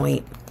some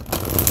point.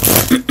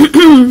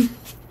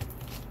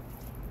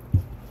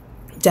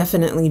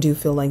 Definitely do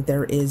feel like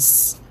there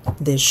is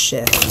this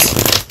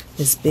shift,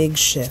 this big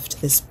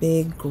shift, this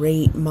big,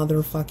 great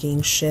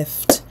motherfucking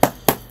shift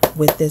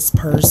with this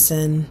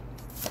person.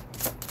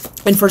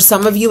 And for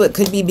some of you, it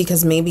could be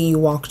because maybe you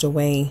walked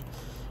away.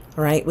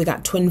 All right, we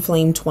got twin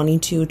flame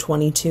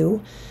 2222.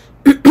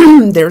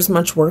 There's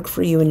much work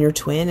for you and your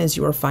twin as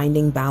you are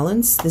finding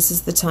balance. This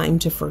is the time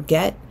to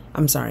forget.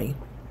 I'm sorry,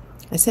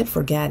 I said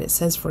forget. It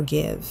says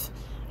forgive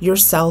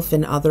yourself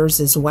and others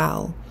as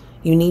well.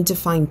 You need to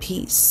find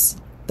peace.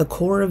 The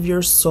core of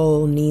your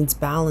soul needs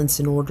balance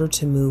in order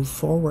to move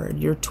forward.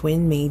 Your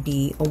twin may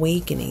be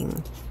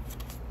awakening.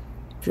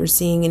 If you're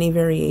seeing any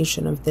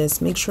variation of this,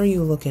 make sure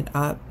you look it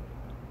up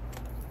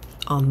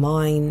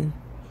online.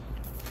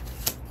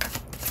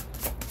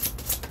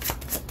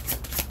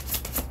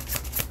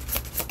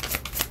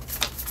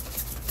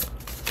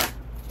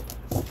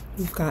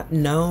 You've got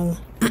no.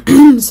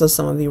 So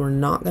some of you are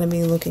not going to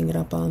be looking it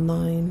up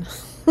online.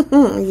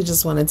 You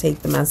just want to take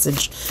the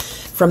message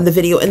from the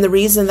video. And the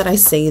reason that I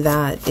say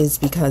that is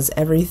because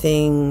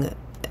everything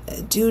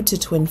due to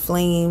twin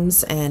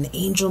flames and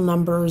angel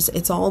numbers,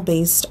 it's all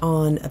based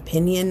on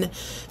opinion.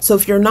 So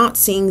if you're not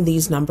seeing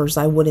these numbers,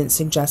 I wouldn't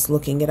suggest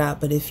looking it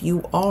up. But if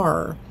you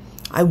are,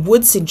 I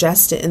would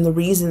suggest it. And the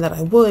reason that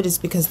I would is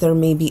because there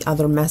may be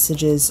other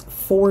messages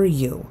for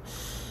you.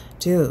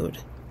 Dude,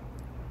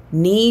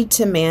 need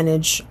to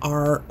manage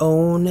our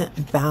own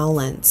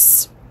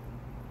balance.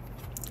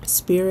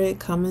 Spirit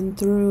coming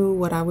through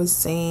what I was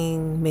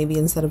saying. Maybe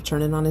instead of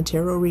turning on a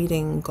tarot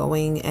reading,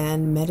 going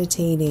and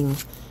meditating.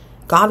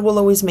 God will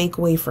always make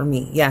a way for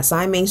me. Yes,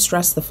 I may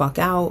stress the fuck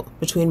out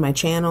between my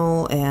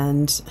channel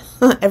and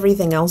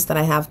everything else that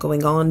I have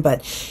going on.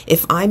 But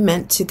if I'm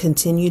meant to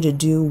continue to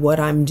do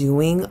what I'm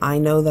doing, I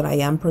know that I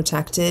am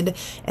protected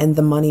and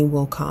the money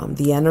will come.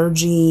 The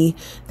energy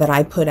that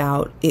I put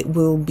out, it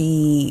will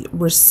be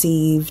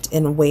received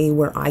in a way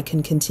where I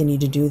can continue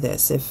to do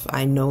this. If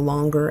I no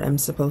longer am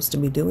supposed to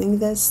be doing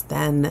this,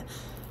 then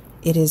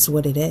it is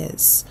what it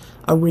is.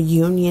 A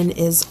reunion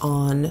is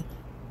on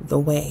the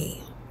way.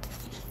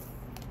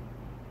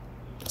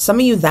 Some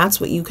of you,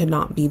 that's what you could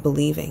not be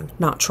believing,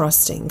 not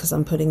trusting, because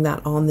I'm putting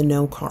that on the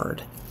no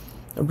card.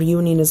 A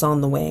reunion is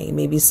on the way.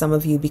 Maybe some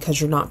of you, because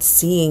you're not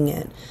seeing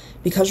it.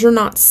 Because you're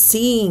not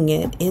seeing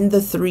it in the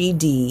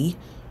 3D,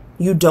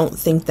 you don't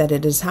think that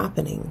it is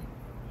happening.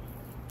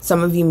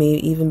 Some of you may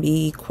even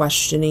be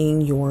questioning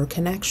your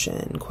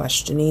connection,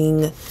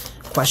 questioning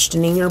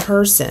your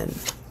person.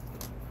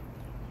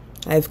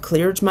 I've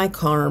cleared my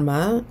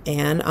karma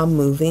and I'm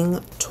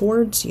moving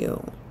towards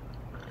you.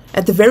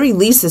 At the very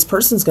least, this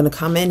person's going to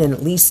come in and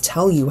at least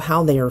tell you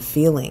how they are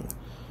feeling.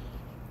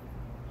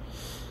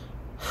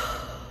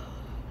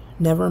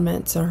 Never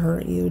meant to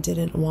hurt you,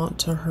 didn't want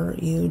to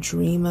hurt you.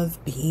 Dream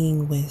of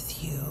being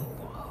with you.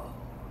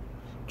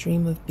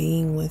 Dream of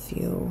being with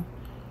you.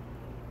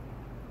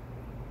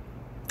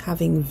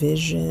 Having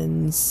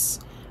visions.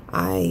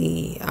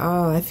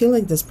 I feel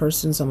like this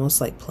person's almost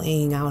like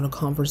playing out a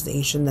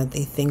conversation that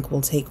they think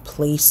will take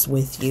place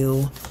with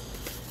you.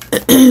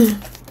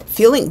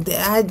 feeling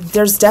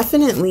there's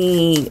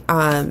definitely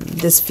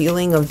this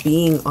feeling of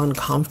being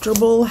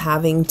uncomfortable,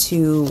 having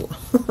to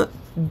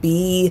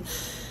be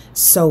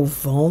so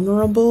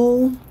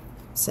vulnerable.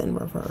 It's in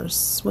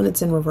reverse. When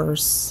it's in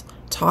reverse,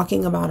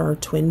 talking about our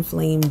twin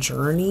flame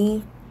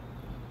journey.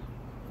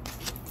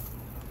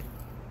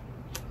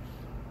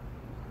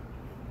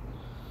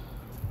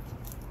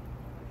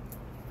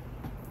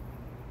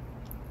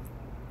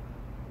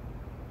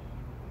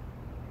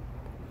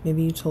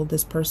 Maybe you told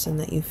this person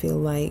that you feel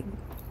like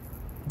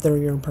they're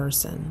your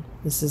person.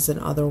 This is an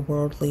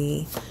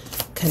otherworldly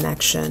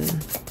connection.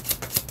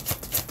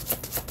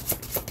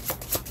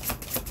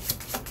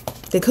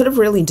 They could have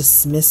really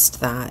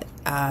dismissed that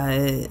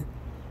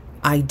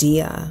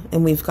idea.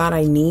 And we've got,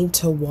 I need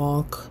to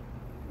walk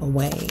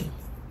away.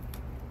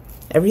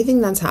 Everything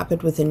that's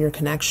happened within your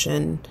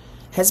connection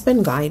has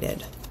been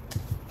guided.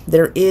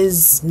 There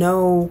is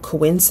no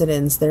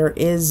coincidence. There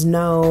is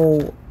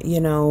no, you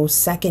know,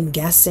 second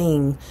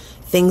guessing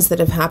things that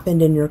have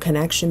happened in your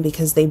connection,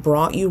 because they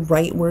brought you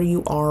right where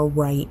you are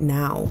right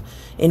now.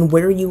 And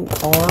where you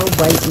are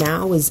right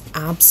now is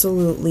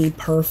absolutely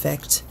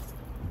perfect.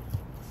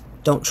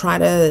 Don't try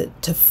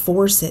to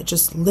force it.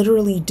 Just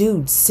literally,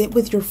 dude, sit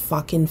with your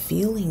fucking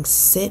feelings.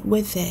 Sit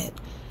with it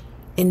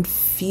and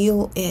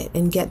feel it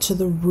and get to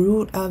the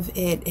root of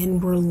it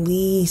and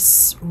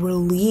release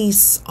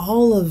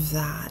all of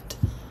that.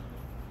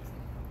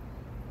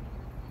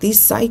 These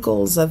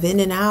cycles of in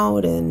and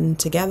out and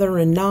together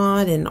and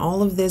not, and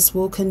all of this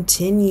will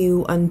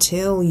continue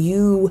until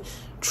you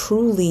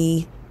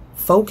truly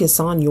focus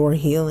on your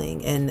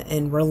healing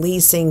and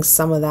releasing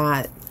some of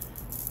that,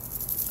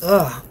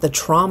 the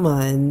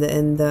trauma and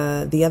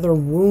the other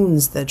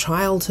wounds, the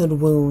childhood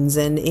wounds,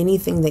 and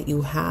anything that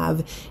you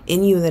have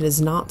in you that is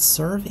not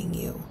serving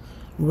you.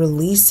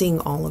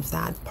 Releasing all of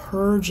that,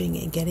 purging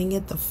it, getting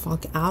it the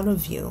fuck out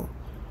of you.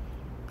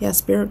 Yeah,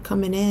 Spirit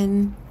coming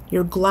in.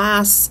 Your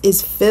glass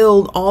is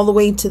filled all the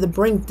way to the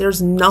brink.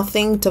 There's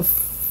nothing to,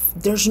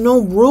 there's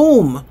no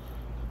room.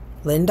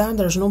 Linda,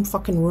 there's no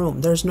fucking room.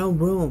 There's no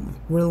room.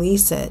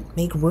 Release it.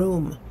 Make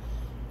room.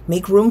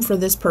 Make room for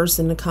this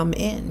person to come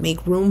in.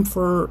 Make room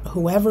for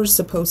whoever's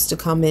supposed to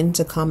come in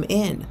to come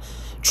in.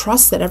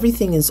 Trust that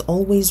everything is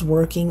always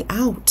working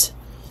out.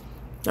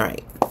 All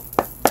right.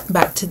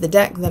 Back to the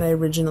deck that I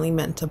originally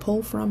meant to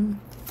pull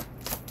from.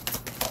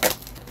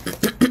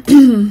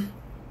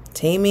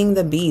 Taming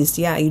the beast.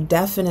 Yeah, you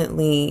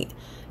definitely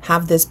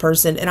have this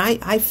person. And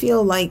I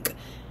feel like,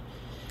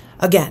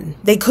 again,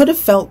 they could have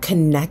felt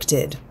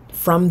connected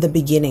from the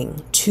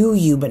beginning to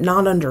you, but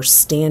not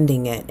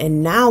understanding it.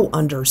 And now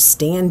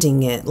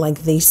understanding it, like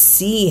they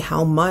see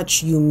how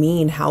much you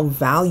mean, how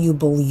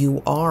valuable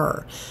you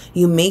are.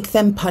 You make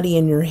them putty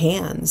in your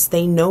hands.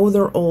 They know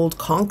their old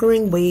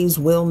conquering ways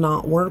will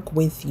not work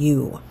with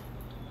you.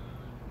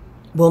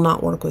 Will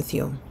not work with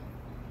you.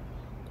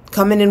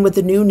 Coming in with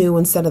the new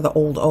instead of the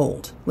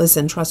old.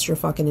 Listen, trust your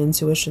fucking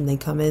intuition. They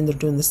come in, they're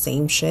doing the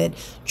same shit.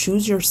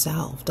 Choose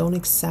yourself. Don't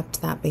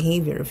accept that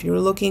behavior. If you're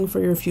looking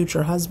for your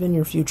future husband,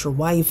 your future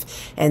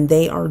wife, and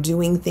they are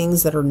doing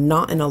things that are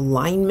not in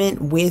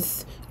alignment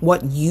with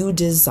what you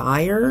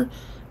desire,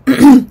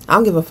 I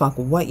don't give a fuck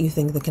what you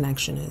think the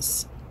connection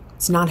is.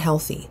 It's not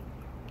healthy.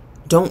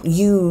 Don't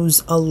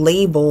use a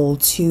label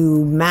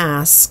to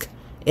mask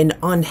an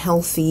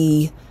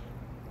unhealthy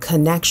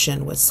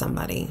connection with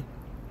somebody.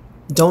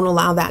 Don't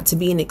allow that to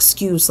be an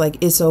excuse, like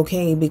it's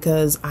okay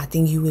because I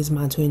think you is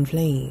my twin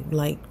flame.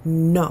 Like,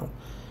 no.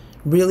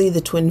 Really, the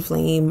twin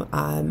flame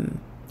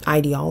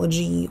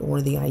ideology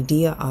or the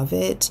idea of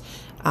it,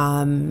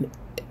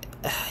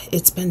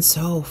 it's been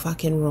so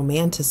fucking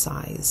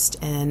romanticized.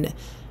 And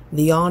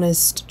the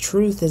honest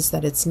truth is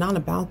that it's not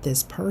about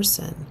this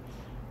person.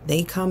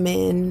 They come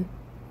in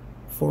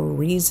for a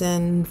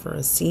reason, for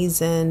a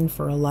season,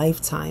 for a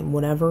lifetime,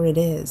 whatever it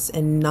is.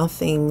 And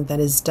nothing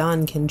that is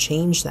done can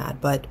change that.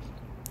 But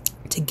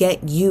to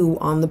get you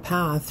on the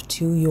path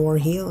to your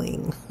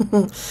healing.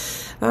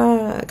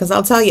 Because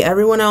I'll tell you,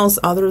 everyone else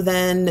other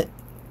than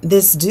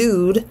this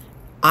dude,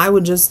 I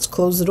would just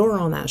close the door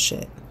on that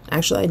shit.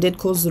 Actually, I did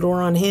close the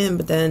door on him,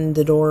 but then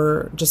the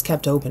door just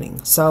kept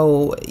opening.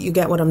 So you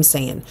get what I'm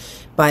saying.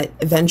 But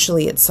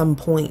eventually, at some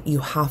point, you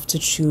have to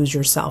choose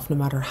yourself, no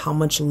matter how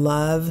much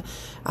love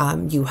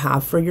you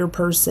have for your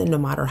person, no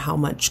matter how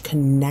much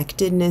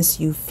connectedness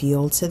you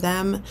feel to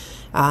them.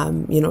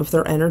 You know, if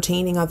they're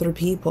entertaining other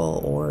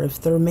people, or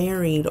if they're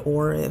married,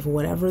 or if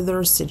whatever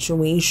their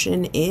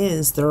situation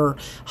is, they're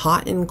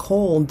hot and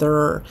cold,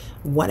 they're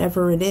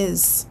whatever it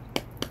is,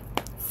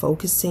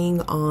 focusing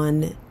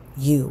on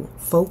you,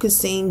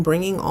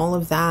 bringing all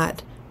of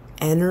that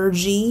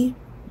energy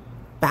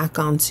back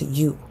onto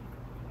you,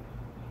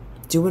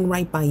 doing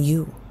right by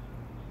you.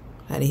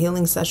 I had a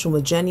healing session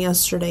with Jen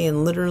yesterday,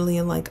 and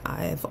literally, like,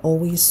 I've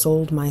always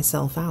sold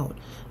myself out.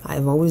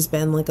 I've always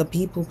been like a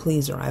people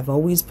pleaser. I've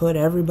always put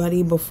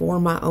everybody before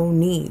my own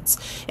needs.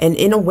 And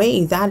in a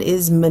way, that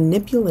is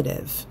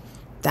manipulative.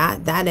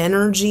 That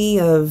energy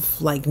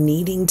of like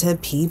needing to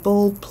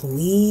people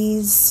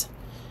please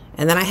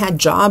And then I had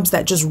jobs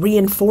that just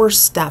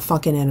reinforced that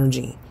fucking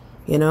energy.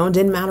 You know, it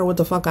didn't matter what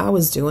the fuck I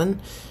was doing.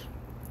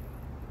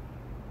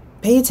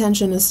 Pay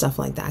attention to stuff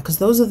like that, because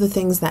those are the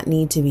things that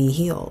need to be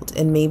healed.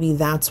 And maybe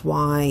that's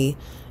why,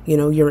 you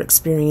know, you're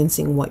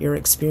experiencing what you're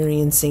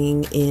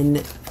experiencing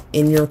in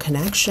your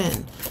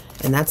connection.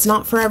 And that's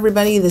not for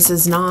everybody. This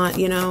is not,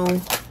 you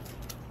know,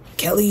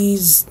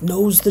 Kelly's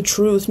knows the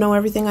truth. No,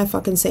 everything I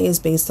fucking say is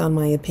based on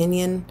my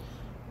opinion.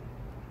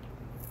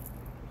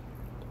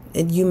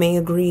 And you may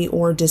agree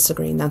or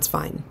disagree, and that's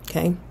fine,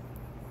 okay?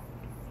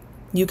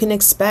 You can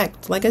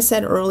expect, like I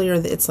said earlier,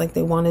 it's like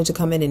they wanted to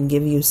come in and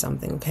give you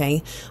something,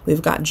 okay?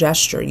 We've got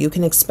gesture. You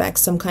can expect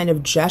some kind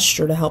of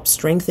gesture to help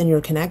strengthen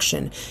your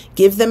connection.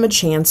 Give them a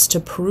chance to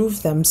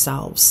prove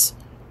themselves.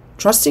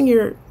 Trusting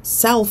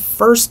yourself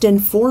first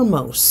and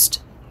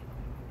foremost.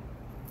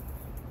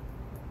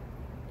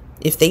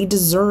 If they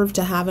deserve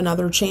to have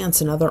another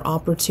chance, another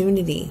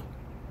opportunity.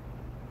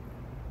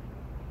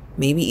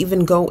 Maybe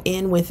even go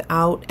in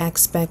without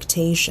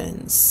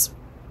expectations.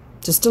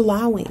 Just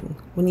allowing.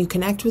 When you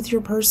connect with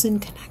your person,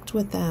 connect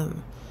with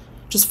them.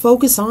 Just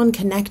focus on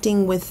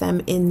connecting with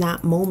them in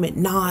that moment.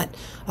 Not,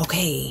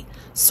 okay,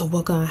 so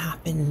what's going to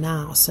happen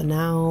now? So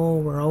now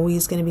we're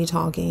always going to be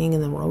talking,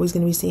 and then we're always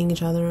going to be seeing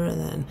each other,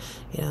 and then,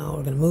 you know,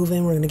 we're going to move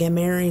in, we're going to get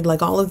married.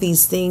 Like all of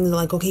these things,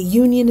 like, okay,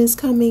 union is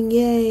coming,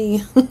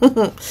 yay.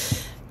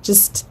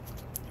 Just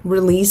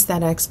release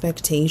that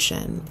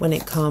expectation when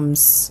it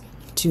comes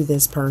to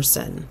this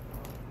person.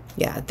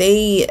 Yeah,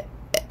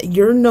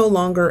 you're no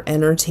longer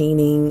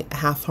entertaining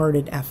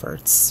half-hearted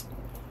efforts.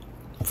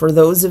 For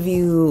those of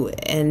you,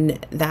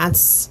 and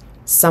that's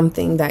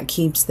something that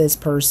keeps this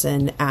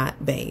person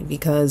at bay,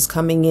 because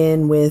coming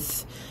in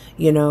with,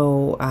 you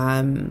know,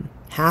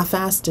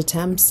 half-assed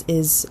attempts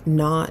is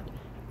not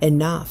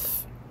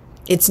enough.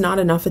 It's not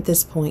enough at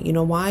this point. You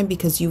know why?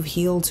 Because you've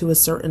healed to a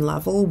certain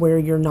level where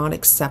you're not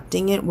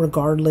accepting it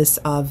regardless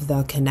of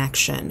the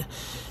connection.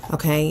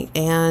 Okay?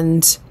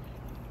 And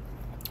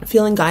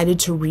feeling guided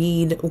to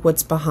read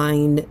what's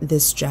behind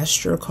this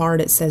gesture card.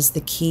 It says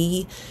the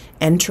key,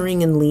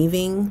 entering and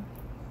leaving.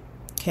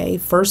 Okay,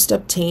 first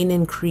obtain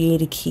and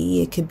create a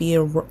key. It could be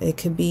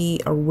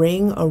a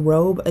ring, a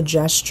robe, a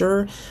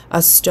gesture,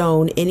 a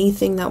stone,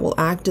 anything that will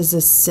act as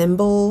a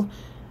symbol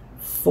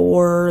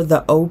for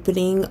the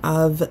opening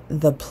of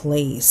the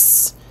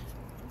place.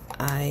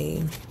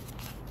 I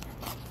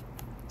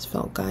just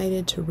felt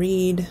guided to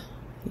read.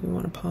 You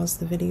want to pause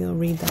the video,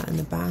 read that in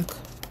the back.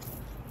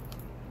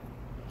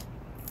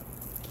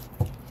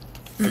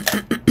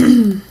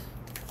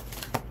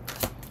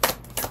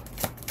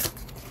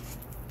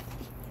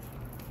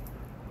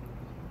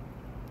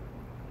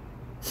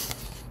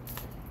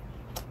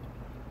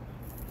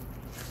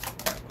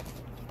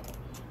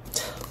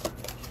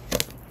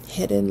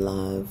 Hidden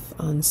love,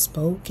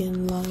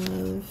 unspoken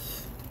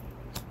love,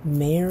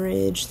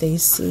 marriage. They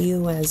see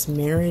you as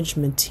marriage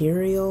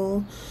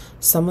material,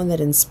 someone that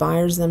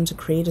inspires them to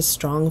create a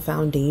strong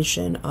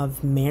foundation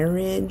of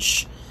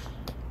marriage.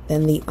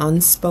 Then the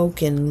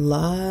unspoken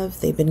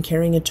love. They've been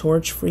carrying a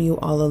torch for you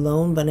all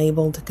alone, but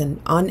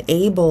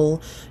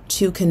unable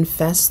to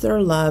confess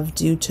their love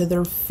due to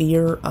their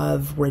fear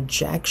of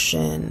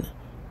rejection.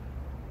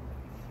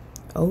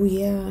 Oh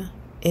yeah,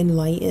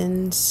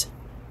 enlightened.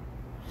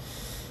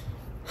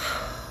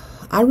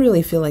 I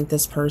really feel like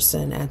this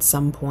person at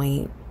some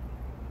point,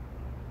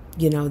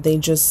 you know, they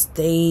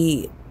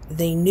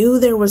knew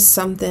there was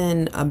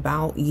something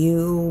about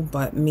you,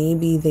 but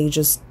maybe they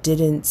just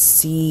didn't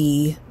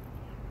see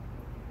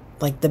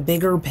like the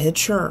bigger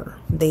picture.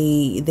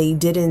 They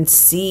didn't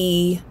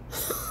see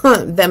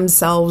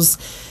themselves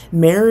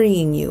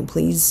marrying you.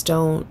 Please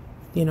don't,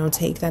 you know,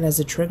 take that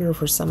as a trigger.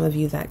 For some of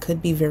you that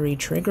could be very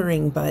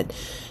triggering, but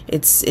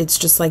it's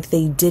just like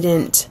they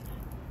didn't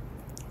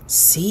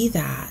see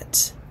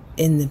that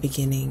in the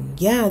beginning.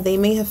 Yeah, they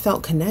may have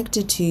felt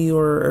connected to you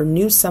or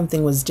knew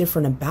something was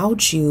different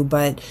about you,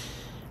 but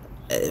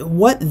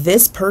what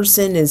this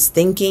person is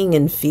thinking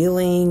and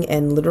feeling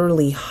and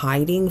literally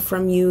hiding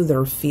from you,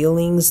 their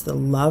feelings, the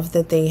love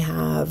that they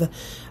have,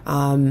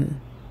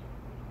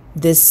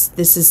 this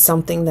is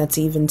something that's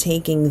even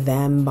taking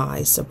them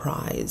by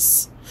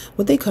surprise.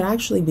 What they could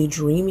actually be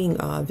dreaming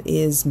of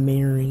is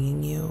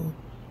marrying you.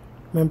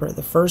 Remember,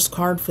 the first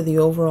card for the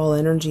overall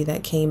energy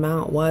that came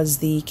out was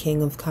the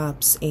King of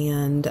Cups,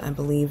 and I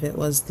believe it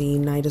was the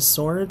Knight of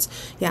Swords.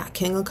 Yeah,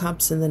 King of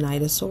Cups and the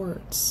Knight of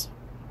Swords.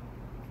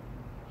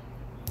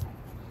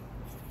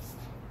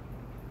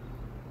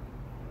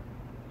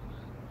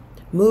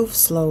 Move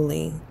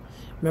slowly.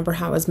 Remember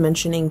how I was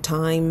mentioning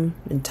time,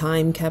 and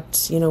time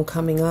kept, you know,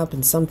 coming up,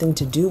 and something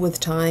to do with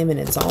time, and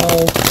it's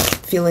all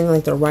feeling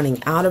like they're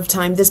running out of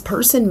time. This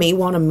person may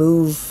want to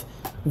move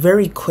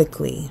very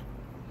quickly.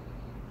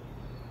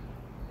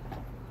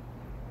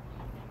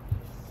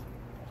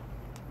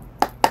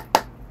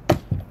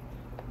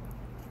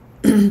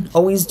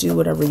 Always do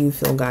whatever you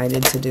feel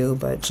guided to do,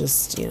 but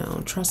just, you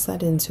know, trust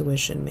that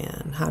intuition,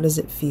 man. How does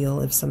it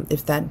feel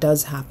if that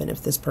does happen?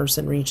 If this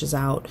person reaches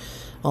out,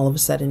 all of a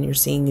sudden you're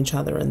seeing each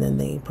other and then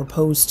they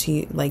propose to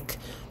you, like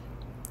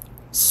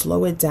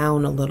slow it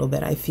down a little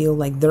bit. I feel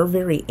like they're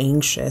very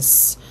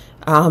anxious,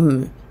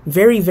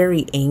 very,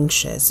 very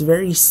anxious,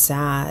 very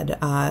sad,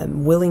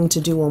 willing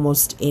to do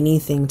almost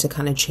anything to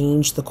kind of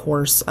change the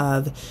course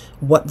of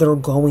what they're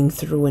going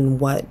through and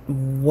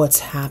what's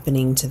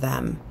happening to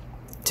them.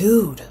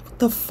 Dude, what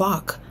the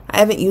fuck? I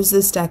haven't used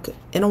this deck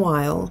in a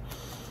while.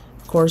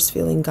 Of course,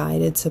 feeling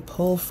guided to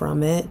pull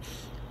from it.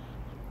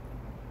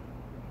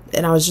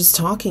 And I was just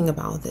talking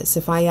about this.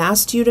 If I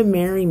asked you to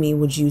marry me,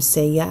 would you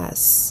say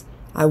yes?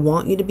 I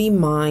want you to be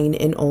mine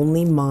and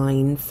only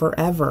mine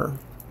forever.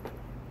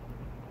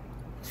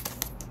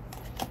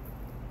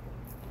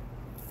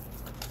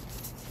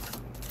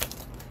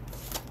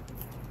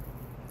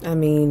 I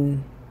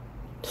mean,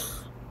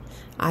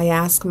 I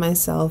ask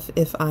myself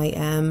if I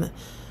am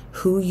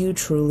who you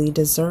truly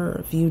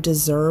deserve. You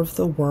deserve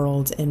the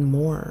world and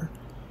more.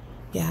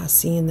 Yeah,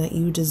 seeing that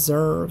you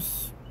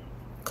deserve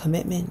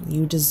commitment.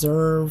 You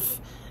deserve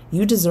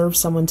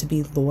someone to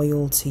be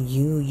loyal to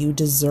you. You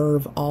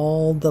deserve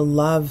all the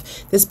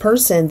love. This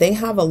person, they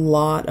have a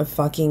lot of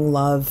fucking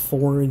love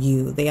for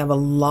you. They have a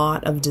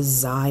lot of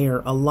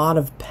desire, a lot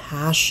of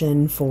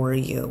passion for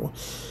you.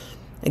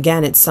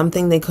 Again, it's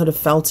something they could have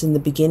felt in the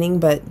beginning,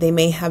 but they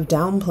may have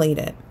downplayed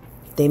it.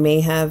 They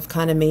may have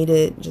kind of made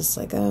it just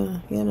like,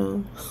 you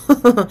know.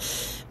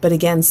 But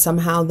again,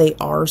 somehow they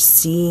are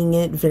seeing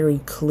it very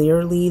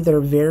clearly.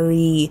 They're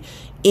very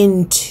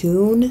in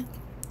tune.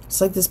 It's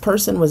like this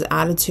person was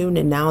out of tune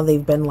and now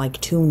they've been like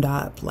tuned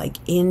up, like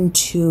in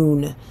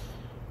tune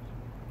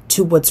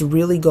to what's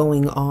really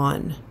going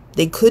on.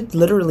 They could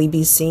literally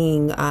be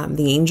seeing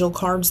the angel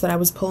cards that I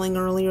was pulling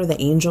earlier,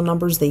 the angel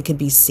numbers. They could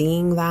be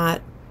seeing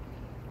that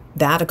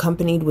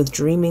accompanied with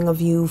dreaming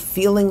of you,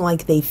 feeling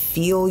like they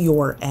feel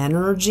your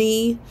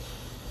energy.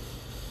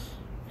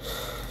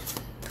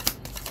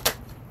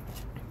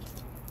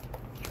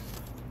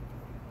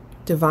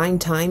 Divine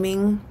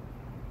timing.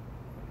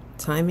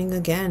 Timing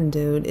again,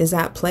 dude, is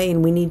at play,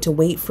 and we need to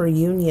wait for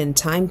union.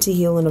 Time to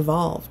heal and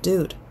evolve,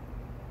 dude.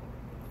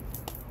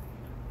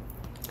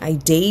 I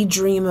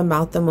daydream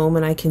about the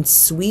moment I can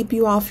sweep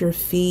you off your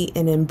feet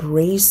and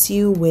embrace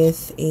you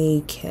with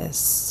a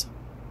kiss.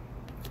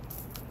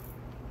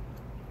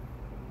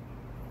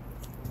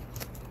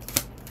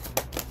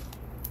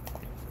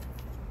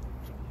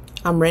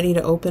 I'm ready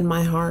to open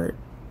my heart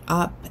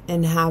up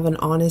and have an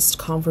honest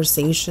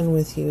conversation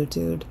with you,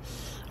 dude.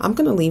 I'm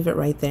going to leave it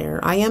right there.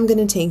 I am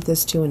going to take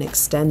this to an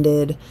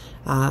extended,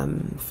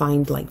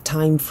 find like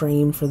time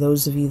frame for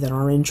those of you that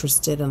are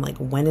interested in like,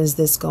 when is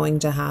this going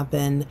to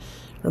happen?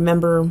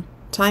 Remember,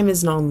 time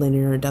is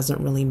non-linear. It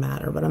doesn't really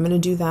matter, but I'm going to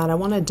do that. I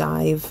want to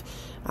dive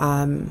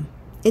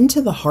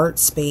into the heart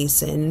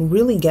space and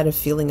really get a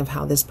feeling of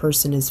how this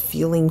person is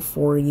feeling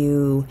for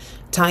you.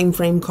 Time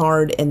frame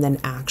card, and then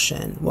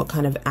action. What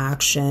kind of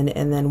action,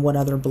 and then what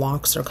other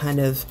blocks are kind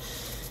of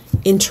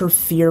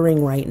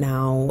interfering right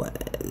now.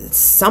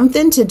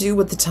 Something to do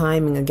with the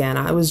timing. Again,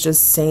 I was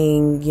just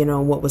saying, you know,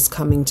 what was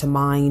coming to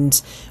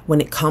mind when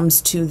it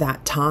comes to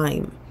that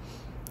time.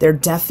 There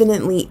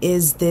definitely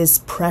is this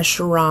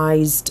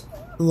pressurized,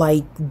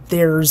 like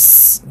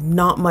there's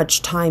not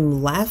much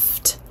time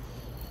left.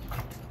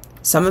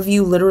 Some of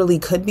you literally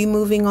could be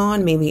moving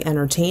on, maybe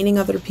entertaining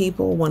other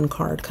people. One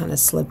card kind of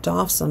slipped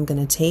off, so I'm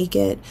going to take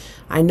it.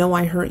 I know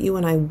I hurt you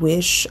and I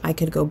wish I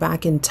could go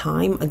back in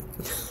time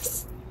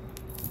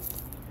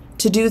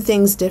to do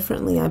things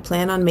differently. I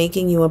plan on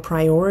making you a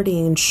priority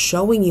and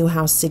showing you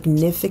how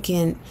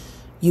significant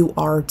you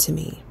are to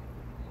me.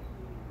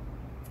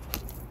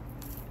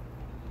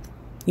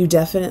 You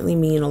definitely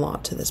mean a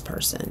lot to this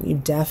person. You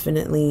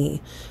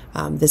definitely,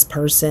 this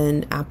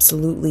person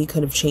absolutely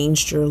could have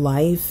changed your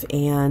life,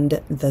 and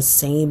the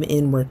same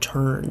in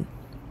return.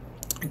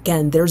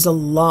 Again, there's a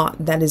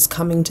lot that is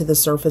coming to the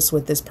surface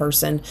with this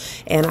person,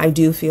 and I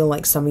do feel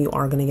like some of you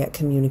are going to get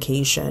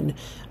communication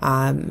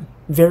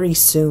very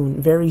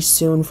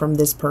soon from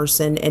this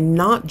person. And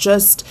not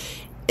just,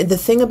 the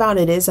thing about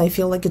it is, I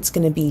feel like it's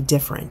going to be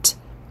different.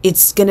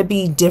 It's going to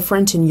be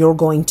different and you're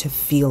going to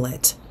feel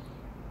it.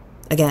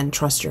 Again,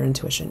 trust your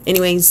intuition.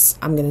 Anyways,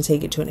 I'm going to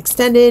take it to an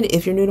extended.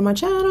 If you're new to my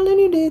channel and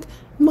you dig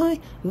my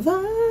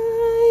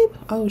vibe.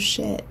 Oh,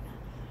 shit.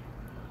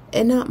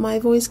 And not my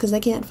voice, because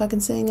I can't fucking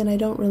sing and I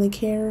don't really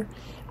care.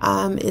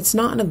 It's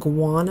not an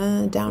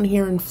iguana. Down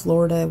here in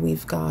Florida,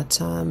 we've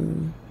got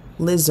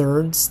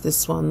lizards.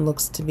 This one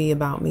looks to be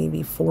about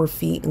maybe 4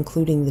 feet,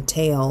 including the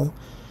tail.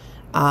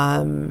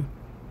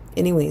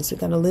 Anyways, we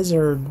got a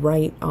lizard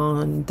right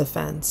on the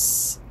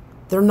fence.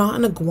 They're not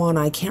an iguana.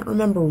 I can't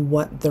remember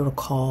what they're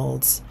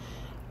called.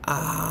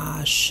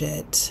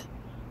 Shit.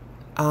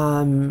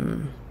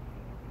 Anyways,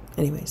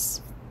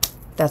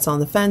 that's on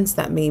the fence.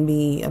 That may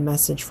be a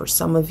message for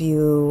some of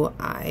you.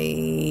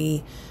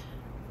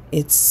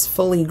 It's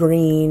fully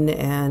green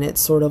and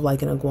it's sort of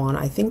like an iguana.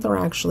 I think they're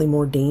actually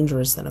more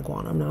dangerous than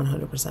iguana. I'm not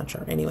 100%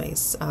 sure.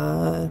 Anyways,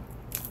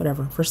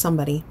 whatever. For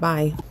somebody.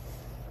 Bye.